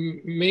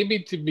thinking maybe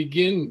to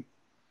begin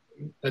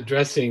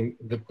addressing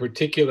the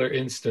particular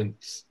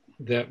instance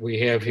that we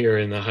have here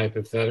in the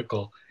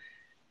hypothetical,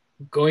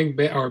 going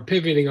back or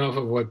pivoting off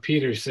of what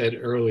Peter said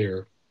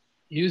earlier,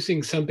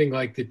 using something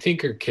like the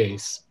Tinker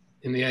case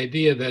and the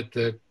idea that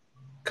the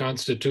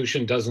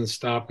Constitution doesn't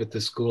stop at the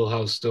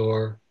schoolhouse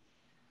door,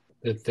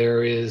 that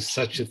there is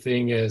such a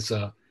thing as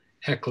a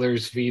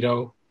heckler's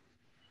veto.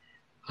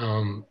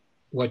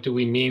 What do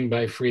we mean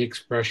by free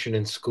expression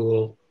in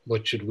school?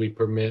 What should we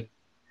permit?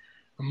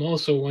 I'm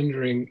also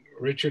wondering,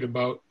 Richard,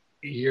 about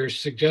your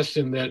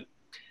suggestion that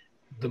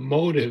the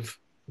motive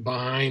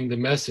behind the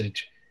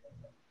message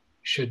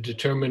should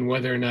determine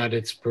whether or not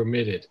it's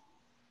permitted.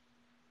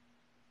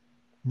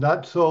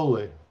 Not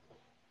solely.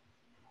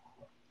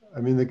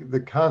 I mean, the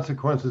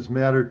consequences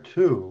matter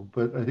too,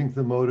 but I think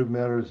the motive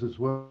matters as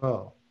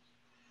well.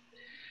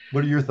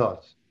 What are your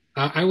thoughts?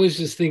 I was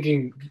just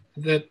thinking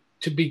that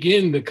to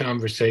begin the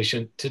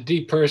conversation, to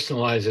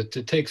depersonalize it,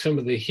 to take some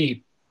of the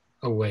heat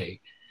away,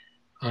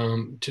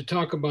 to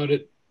talk about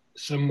it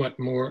somewhat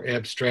more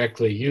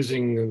abstractly,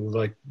 using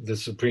like the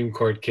Supreme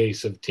Court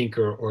case of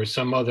Tinker or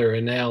some other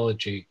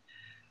analogy,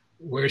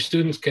 where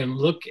students can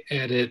look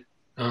at it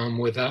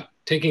without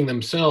taking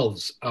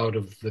themselves out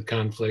of the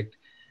conflict.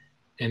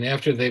 And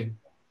after they've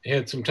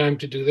had some time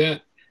to do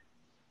that,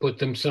 put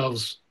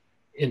themselves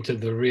into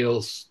the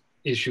real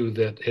issue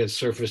that has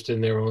surfaced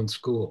in their own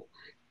school.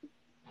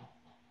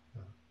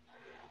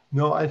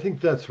 No, I think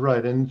that's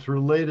right. And it's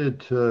related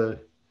to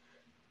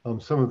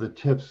some of the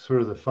tips,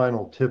 sort of the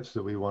final tips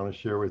that we want to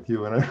share with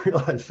you. And I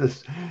realize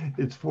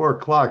it's 4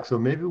 o'clock, so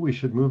maybe we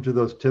should move to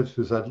those tips,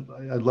 because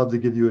I'd love to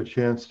give you a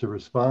chance to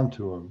respond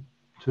to them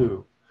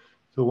too.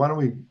 So why don't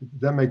we,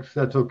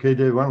 that's okay,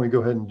 Dave, why don't we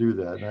go ahead and do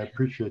that? And I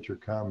appreciate your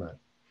comment.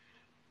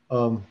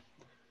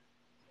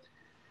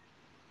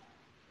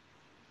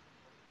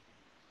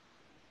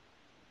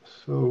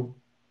 So,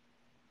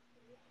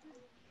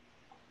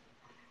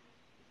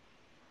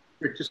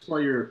 Rick, just while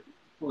you're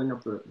pulling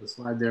up the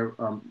slide there,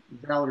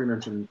 Valerie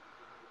mentioned,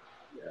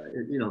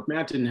 if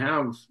Matt didn't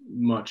have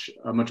much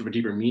of a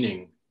deeper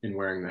meaning in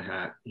wearing the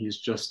hat, he's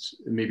just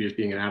maybe as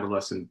being an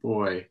adolescent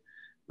boy,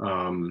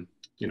 kind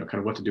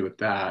of what to do with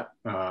that,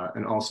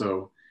 and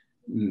also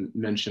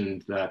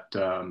mentioned that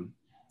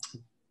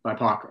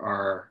BIPOC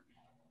are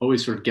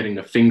always sort of getting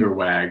the finger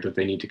wag that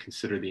they need to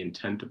consider the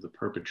intent of the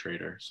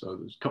perpetrator. So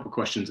there's a couple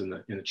questions in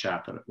the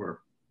chat that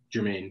were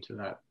germane to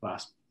that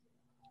last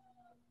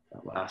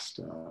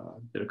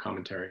bit of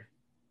commentary.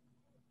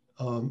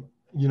 Glenn,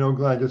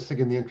 I just think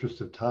in the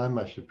interest of time,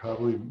 I should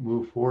probably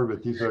move forward,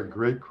 but these are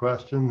great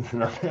questions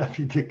and I'm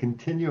happy to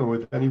continue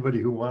with anybody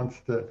who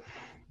wants to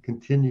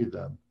continue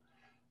them.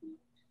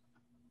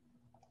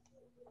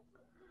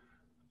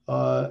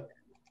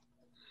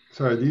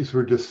 Sorry, these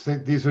are just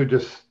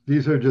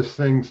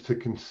things to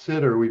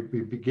consider. We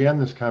began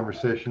this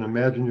conversation.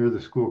 Imagine you're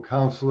the school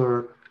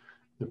counselor.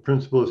 The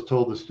principal has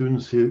told the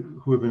students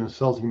who have been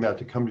insulting Matt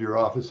to come to your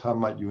office. How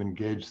might you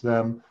engage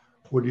them?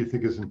 What do you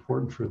think is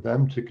important for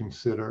them to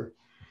consider?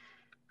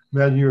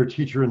 Imagine you're a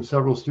teacher and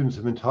several students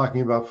have been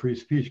talking about free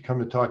speech, come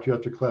to talk to you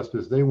after class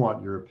because they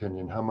want your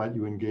opinion. How might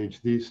you engage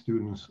these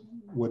students?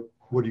 What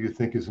do you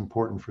think is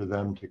important for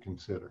them to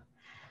consider?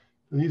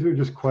 And these are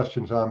just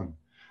questions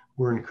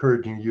we're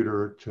encouraging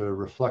you to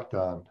reflect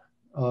on.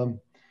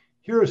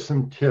 Here are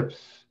some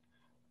tips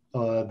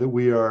that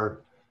we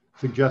are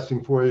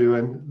suggesting for you.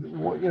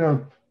 And,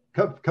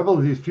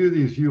 few of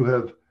these you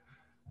have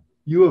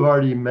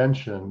already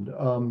mentioned.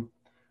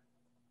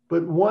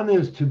 But one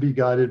is to be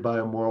guided by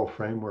a moral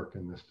framework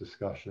in this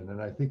discussion.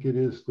 And I think it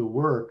is the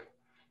work,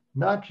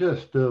 not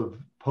just of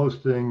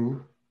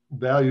posting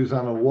values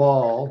on a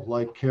wall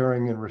like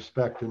caring and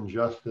respect and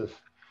justice,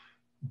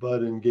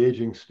 but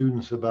engaging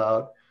students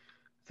about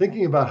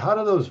thinking about how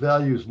do those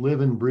values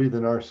live and breathe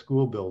in our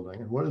school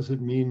building, and what does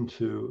it mean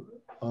to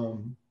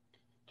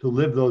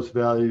live those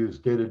values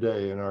day to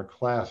day in our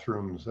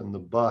classrooms and the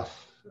bus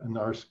and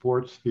our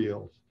sports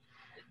fields.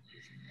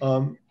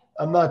 I'm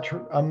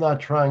not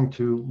trying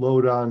to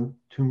load on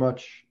too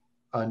much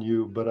on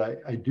you,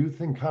 but I do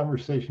think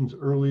conversations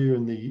early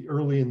in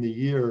the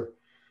year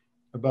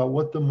about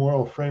what the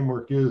moral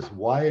framework is,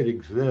 why it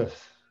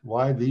exists,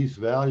 why these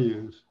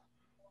values,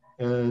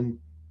 and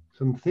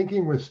some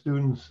thinking with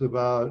students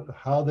about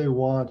how they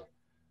want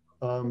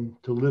to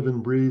live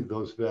and breathe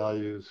those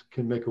values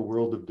can make a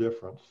world of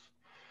difference.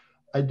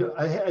 I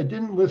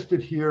didn't list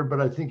it here,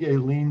 but I think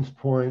Aileen's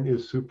point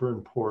is super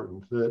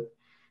important, that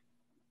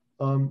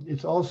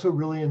it's also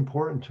really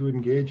important to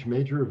engage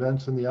major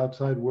events in the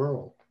outside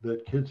world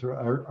that kids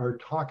are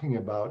talking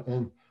about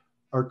and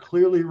are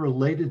clearly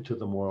related to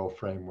the moral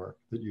framework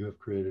that you have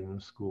created in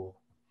a school.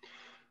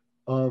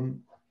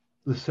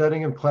 The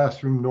setting of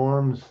classroom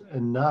norms,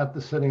 and not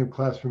the setting of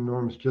classroom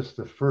norms just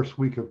the first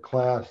week of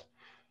class,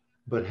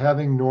 but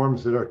having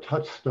norms that are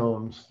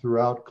touchstones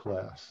throughout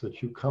class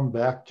that you come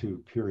back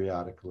to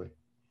periodically.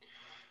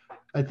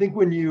 I think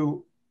when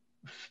you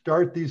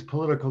start these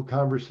political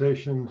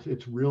conversations,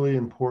 it's really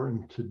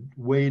important to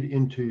wade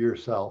into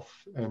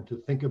yourself and to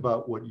think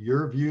about what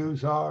your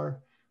views are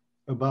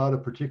about a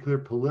particular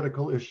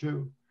political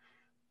issue,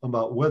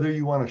 about whether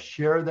you want to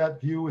share that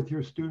view with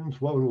your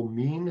students, what it will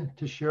mean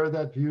to share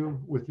that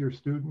view with your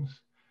students,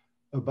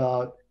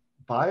 about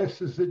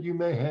biases that you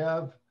may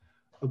have,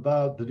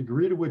 about the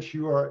degree to which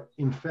you are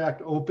in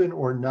fact open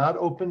or not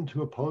open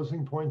to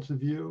opposing points of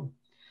view.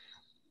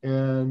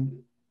 And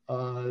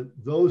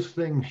those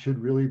things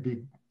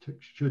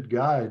should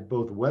guide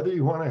both whether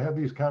you want to have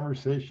these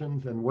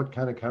conversations and what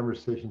kind of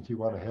conversations you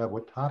want to have,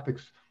 what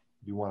topics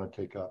you want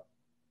to take up.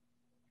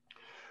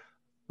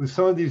 With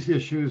some of these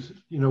issues,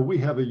 we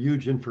have a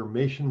huge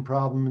information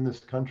problem in this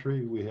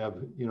country. We have,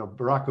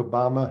 Barack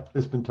Obama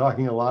has been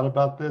talking a lot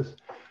about this.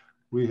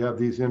 We have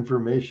these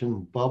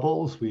information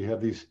bubbles. We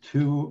have these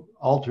two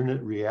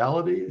alternate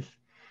realities.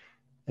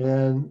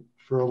 And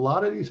for a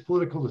lot of these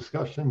political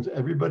discussions,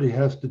 everybody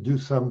has to do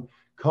some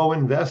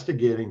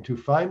co-investigating to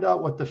find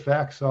out what the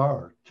facts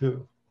are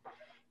too.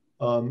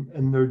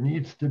 And there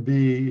needs to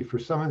be, for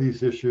some of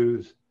these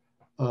issues,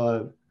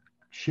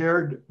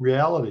 shared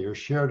reality or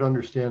shared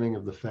understanding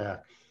of the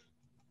facts.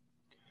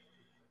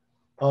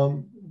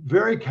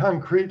 Very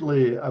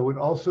concretely, I would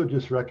also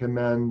just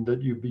recommend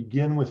that you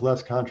begin with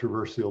less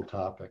controversial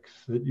topics,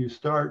 that you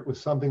start with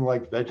something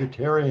like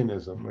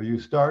vegetarianism, or you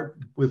start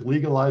with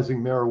legalizing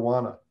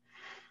marijuana,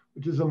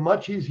 which is a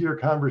much easier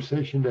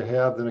conversation to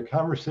have than a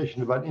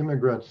conversation about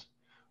immigrants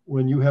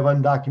when you have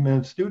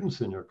undocumented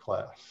students in your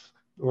class,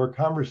 or a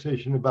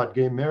conversation about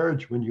gay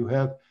marriage when you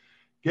have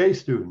gay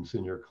students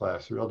in your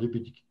class, or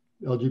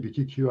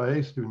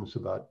LGBTQIA students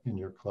in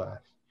your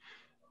class.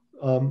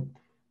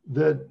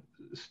 That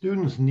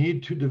students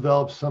need to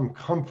develop some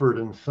comfort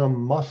and some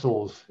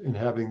muscles in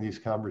having these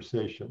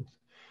conversations.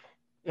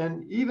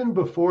 And even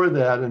before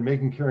that, and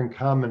Making Caring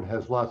Common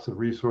has lots of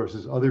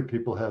resources. Other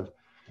people have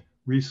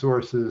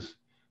resources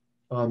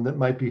that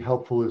might be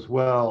helpful as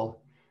well,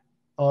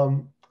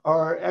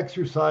 are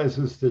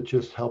exercises that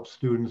just help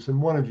students.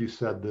 And one of you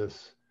said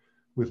this,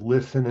 with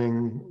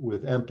listening,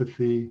 with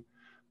empathy,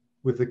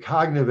 with the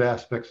cognitive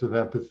aspects of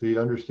empathy,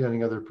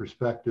 understanding other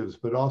perspectives,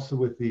 but also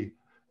with the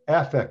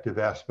affective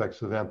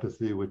aspects of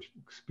empathy, which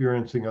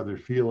experiencing other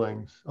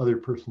feelings, other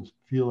person's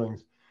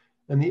feelings,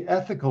 and the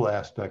ethical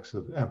aspects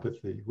of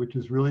empathy, which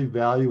is really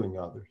valuing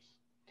others.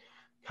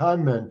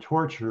 Con men,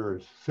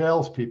 torturers,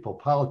 salespeople,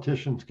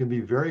 politicians can be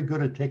very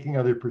good at taking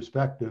other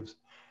perspectives,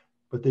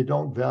 but they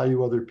don't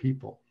value other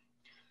people.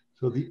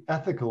 So the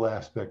ethical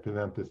aspect of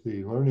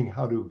empathy, learning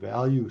how to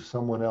value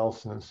someone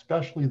else, and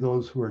especially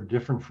those who are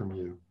different from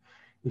you,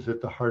 is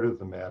at the heart of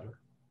the matter.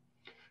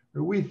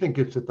 Or we think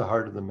it's at the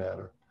heart of the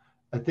matter.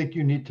 I think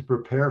you need to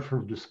prepare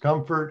for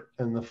discomfort.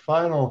 And the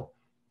final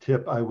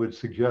tip I would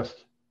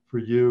suggest for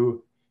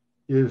you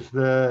is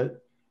that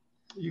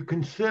you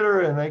consider,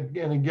 and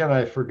again,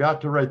 I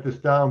forgot to write this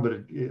down,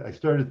 but I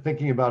started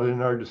thinking about it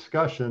in our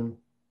discussion.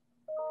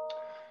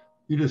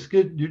 You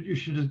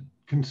should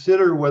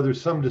consider whether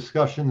some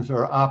discussions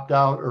are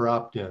opt-out or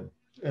opt-in.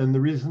 And the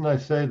reason I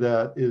say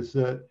that is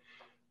that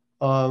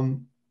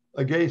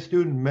a gay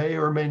student may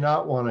or may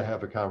not want to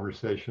have a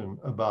conversation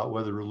about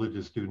whether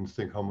religious students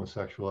think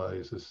homosexuality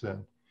is a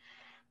sin.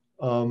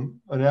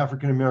 An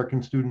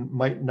African-American student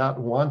might not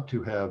want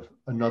to have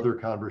another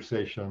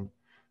conversation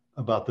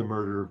about the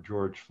murder of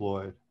George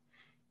Floyd.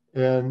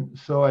 And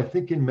so I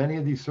think in many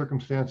of these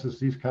circumstances,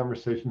 these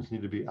conversations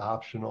need to be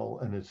optional,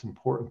 and it's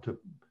important to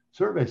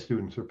survey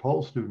students or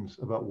poll students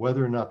about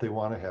whether or not they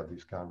want to have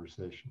these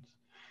conversations.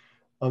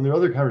 There are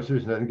other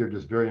conversations I think are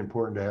just very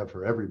important to have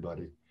for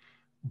everybody.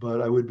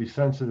 But I would be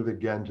sensitive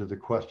again to the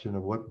question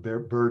of what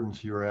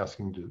burdens you're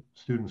asking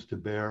students to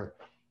bear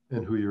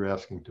and who you're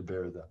asking to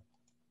bear them.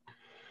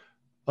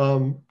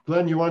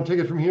 Glenn, you want to take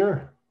it from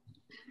here?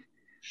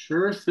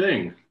 Sure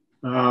thing.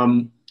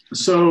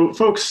 So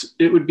folks,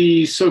 it would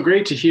be so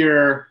great to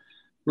hear a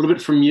little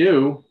bit from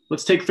you.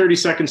 Let's take 30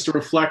 seconds to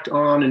reflect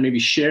on and maybe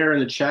share in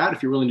the chat,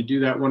 if you're willing to do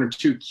that, 1 or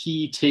 2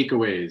 key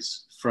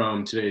takeaways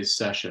from today's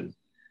session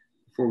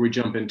before we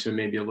jump into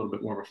maybe a little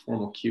bit more of a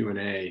formal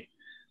Q&A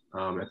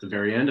at the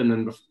very end, and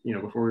then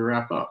before we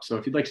wrap up. So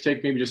if you'd like to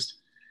take maybe just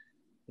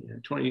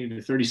 20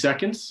 to 30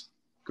 seconds,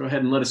 go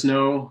ahead and let us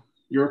know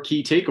your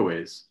key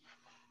takeaways.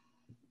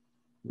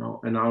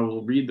 And I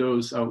will read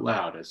those out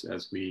loud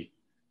as we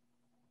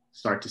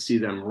start to see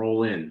them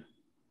roll in.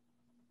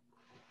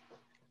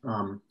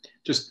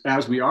 Just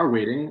as we are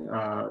waiting,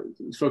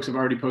 folks have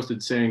already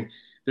posted saying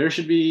there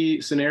should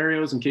be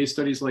scenarios and case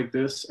studies like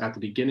this at the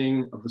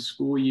beginning of the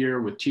school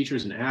year with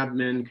teachers and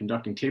admin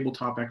conducting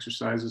tabletop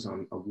exercises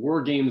on a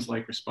war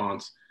games-like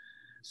response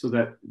so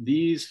that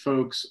these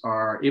folks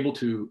are able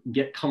to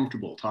get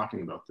comfortable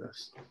talking about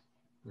this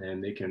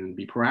and they can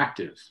be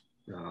proactive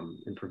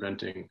in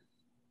preventing,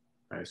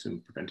 I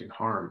assume, preventing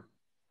harm.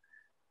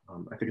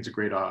 I think it's a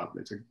great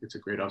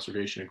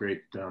observation, a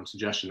great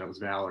suggestion. That was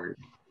Valerie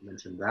who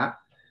mentioned that.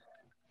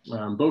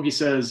 Bogey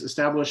says,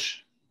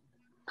 establish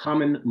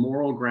common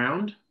moral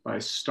ground by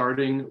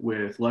starting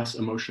with less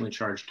emotionally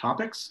charged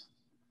topics.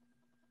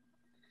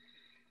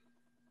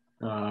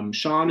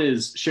 Sean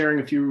is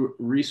sharing a few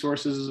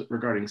resources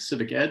regarding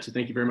civic ed, so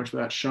thank you very much for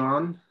that,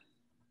 Sean.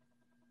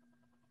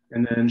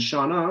 And then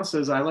Shauna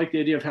says, I like the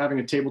idea of having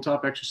a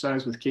tabletop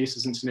exercise with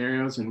cases and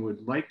scenarios and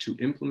would like to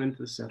implement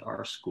this at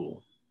our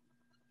school.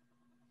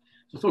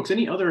 So folks,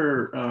 any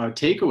other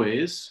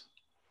takeaways?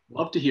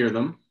 Love to hear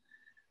them.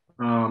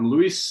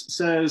 Luis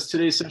says,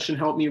 today's session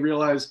helped me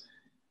realize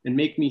and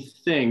make me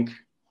think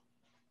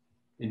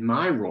in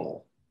my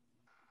role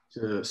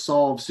to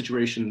solve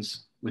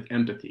situations with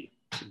empathy.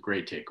 It's a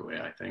great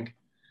takeaway, I think.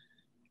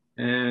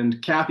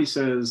 And Kathy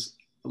says,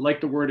 I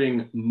like the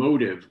wording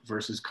motive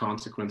versus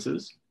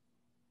consequences.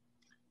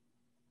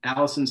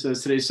 Allison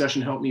says, today's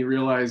session helped me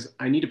realize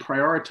I need to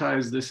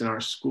prioritize this in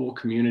our school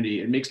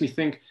community. It makes me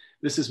think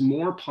this is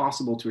more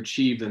possible to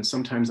achieve than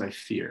sometimes I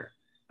fear.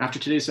 After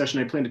today's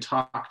session, I plan to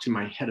talk to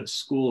my head of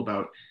school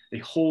about a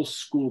whole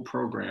school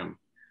program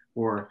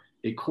or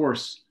a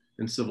course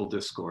in civil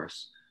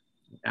discourse.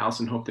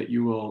 Allison, hope that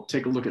you will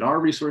take a look at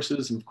our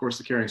resources, and of course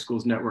the Caring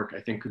Schools Network,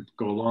 I think, could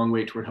go a long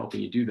way toward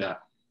helping you do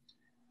that.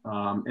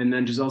 And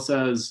then Giselle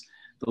says,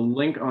 the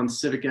link on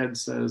Civic Ed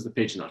says the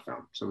page is not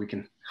found, so we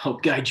can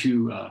help guide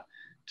you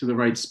to the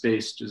right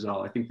space,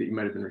 Giselle. I think that you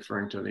might have been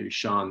referring to maybe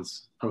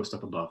Sean's post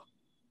up above.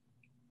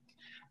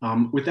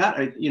 With that,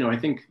 I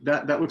think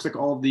that looks like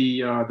all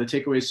the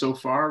takeaways so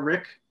far,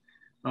 Rick.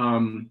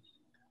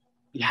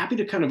 Be happy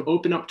to kind of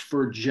open up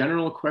for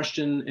general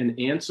question and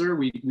answer.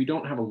 We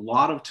don't have a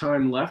lot of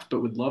time left,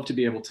 but would love to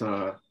be able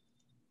to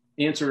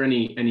answer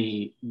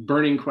any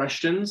burning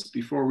questions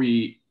before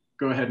we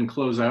go ahead and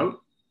close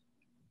out.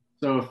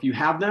 So if you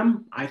have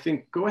them, I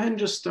think go ahead and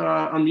just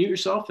unmute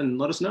yourself and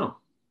let us know.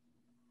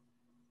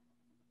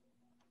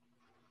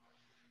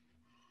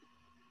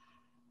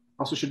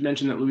 Also should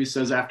mention that Luis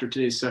says after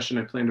today's session,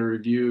 I plan to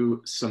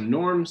review some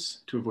norms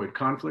to avoid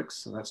conflicts,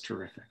 so that's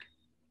terrific.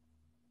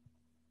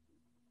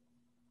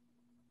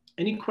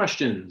 Any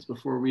questions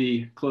before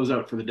we close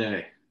out for the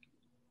day?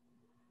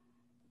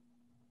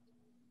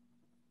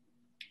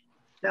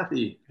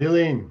 Kathy.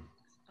 Eileen.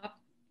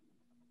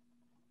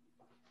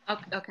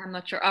 Okay, I'm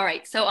not sure. All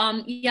right. So,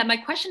 yeah, my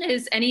question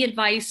is, any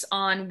advice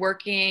on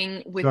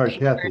working with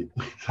Kathy.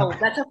 Oh,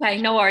 that's okay.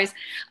 No worries.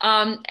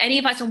 Any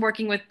advice on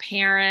working with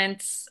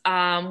parents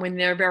when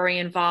they're very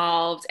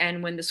involved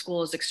and when the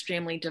school is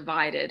extremely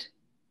divided,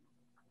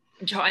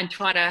 and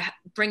try to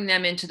bring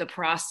them into the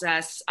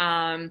process?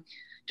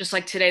 Just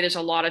like today, there's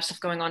a lot of stuff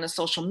going on in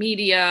social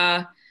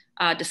media,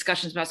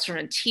 discussions about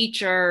certain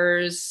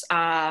teachers,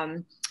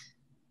 trying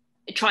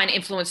to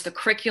influence the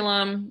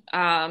curriculum.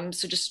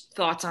 So just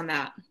thoughts on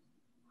that.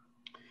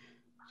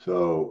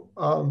 So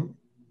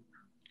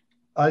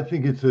I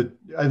think it's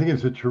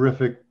a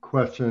terrific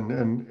question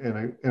and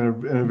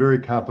a very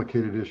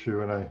complicated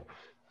issue. And I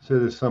say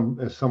this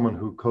as someone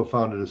who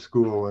co-founded a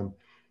school, and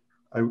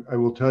I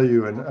will tell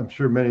you, and I'm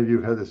sure many of you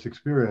have had this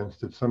experience,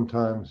 that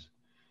sometimes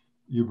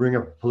you bring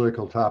up a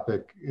political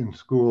topic in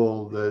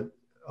school that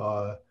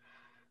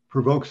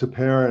provokes a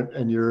parent,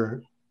 and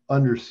you're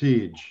under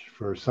siege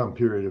for some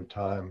period of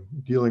time,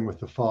 dealing with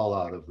the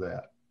fallout of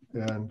that.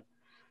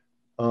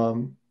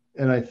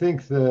 And I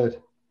think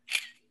that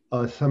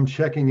some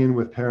checking in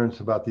with parents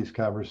about these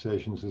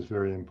conversations is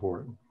very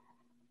important.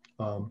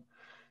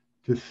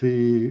 To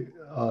see,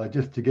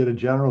 just to get a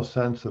general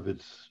sense of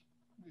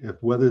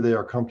whether they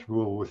are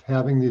comfortable with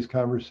having these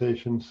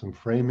conversations, some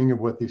framing of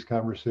what these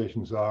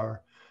conversations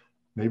are,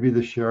 maybe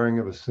the sharing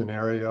of a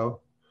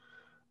scenario.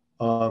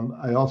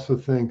 I also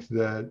think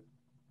that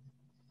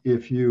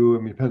it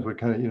depends what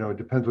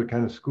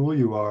kind of school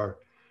you are,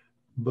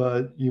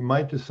 but you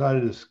might decide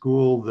at a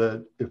school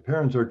that if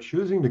parents are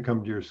choosing to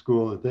come to your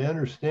school, that they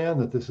understand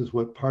that this is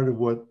part of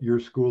what your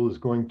school is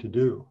going to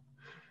do,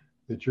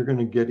 that you're going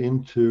to get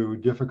into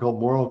difficult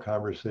moral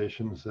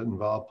conversations that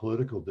involve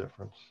political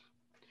difference.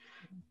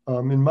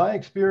 In my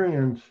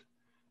experience,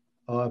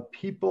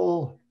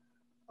 People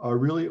are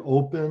really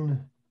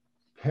open.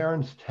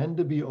 Parents tend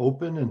to be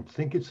open and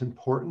think it's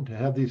important to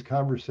have these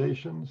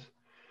conversations,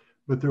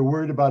 but they're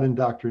worried about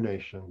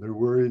indoctrination. They're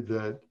worried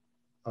that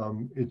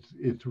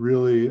it's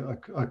really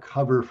a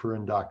cover for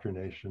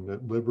indoctrination,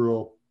 that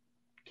liberal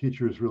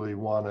teachers really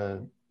want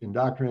to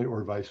indoctrinate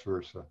or vice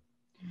versa.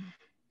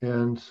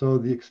 And so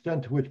the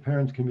extent to which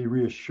parents can be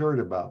reassured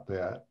about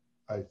that,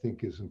 I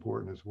think, is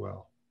important as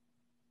well.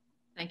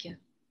 Thank you.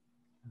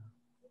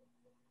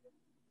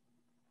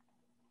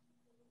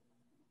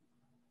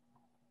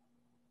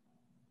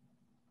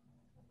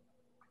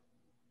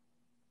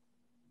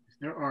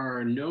 There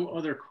are no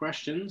other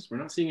questions. We're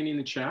not seeing any in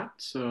the chat,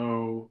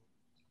 so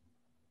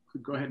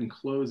could go ahead and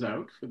close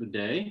out for the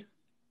day.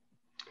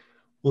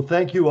 Well,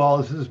 thank you all.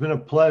 This has been a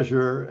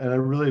pleasure, and I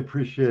really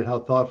appreciate how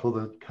thoughtful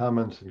the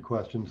comments and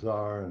questions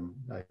are. And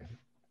I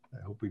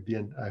hope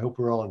I hope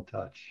we're all in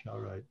touch. All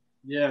right.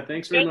 Yeah,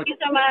 thanks very much. Thank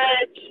you so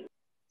much.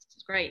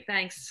 Great,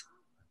 thanks.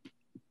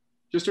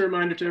 Just a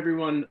reminder to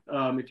everyone,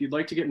 if you'd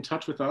like to get in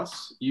touch with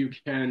us, you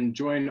can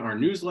join our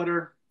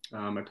newsletter.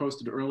 I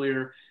posted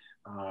earlier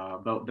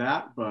about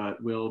that,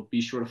 but we'll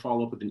be sure to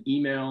follow up with an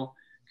email.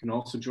 You can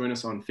also join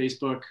us on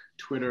Facebook,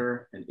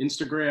 Twitter, and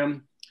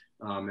Instagram.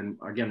 And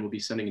again, we'll be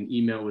sending an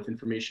email with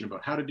information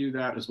about how to do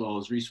that, as well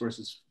as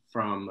resources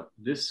from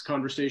this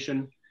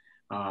conversation.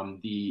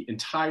 The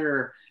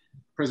entire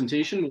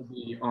presentation will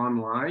be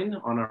online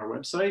on our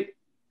website,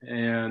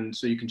 and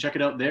so you can check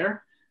it out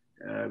there.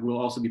 We'll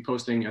also be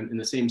posting in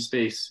the same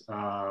space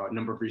a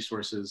number of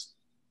resources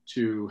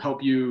to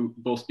help you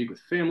both speak with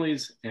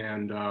families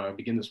and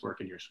begin this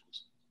work in your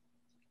schools.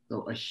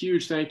 So a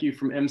huge thank you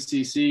from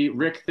MCC.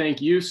 Rick,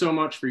 thank you so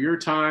much for your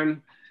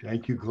time.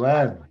 Thank you,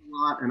 Glenn.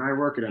 And I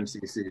work at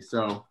MCC,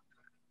 so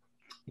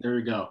there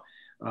we go.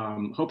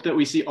 Hope that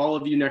we see all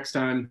of you next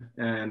time.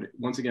 And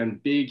once again,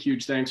 big,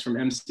 huge thanks from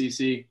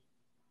MCC.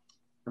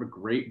 Have a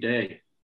great day.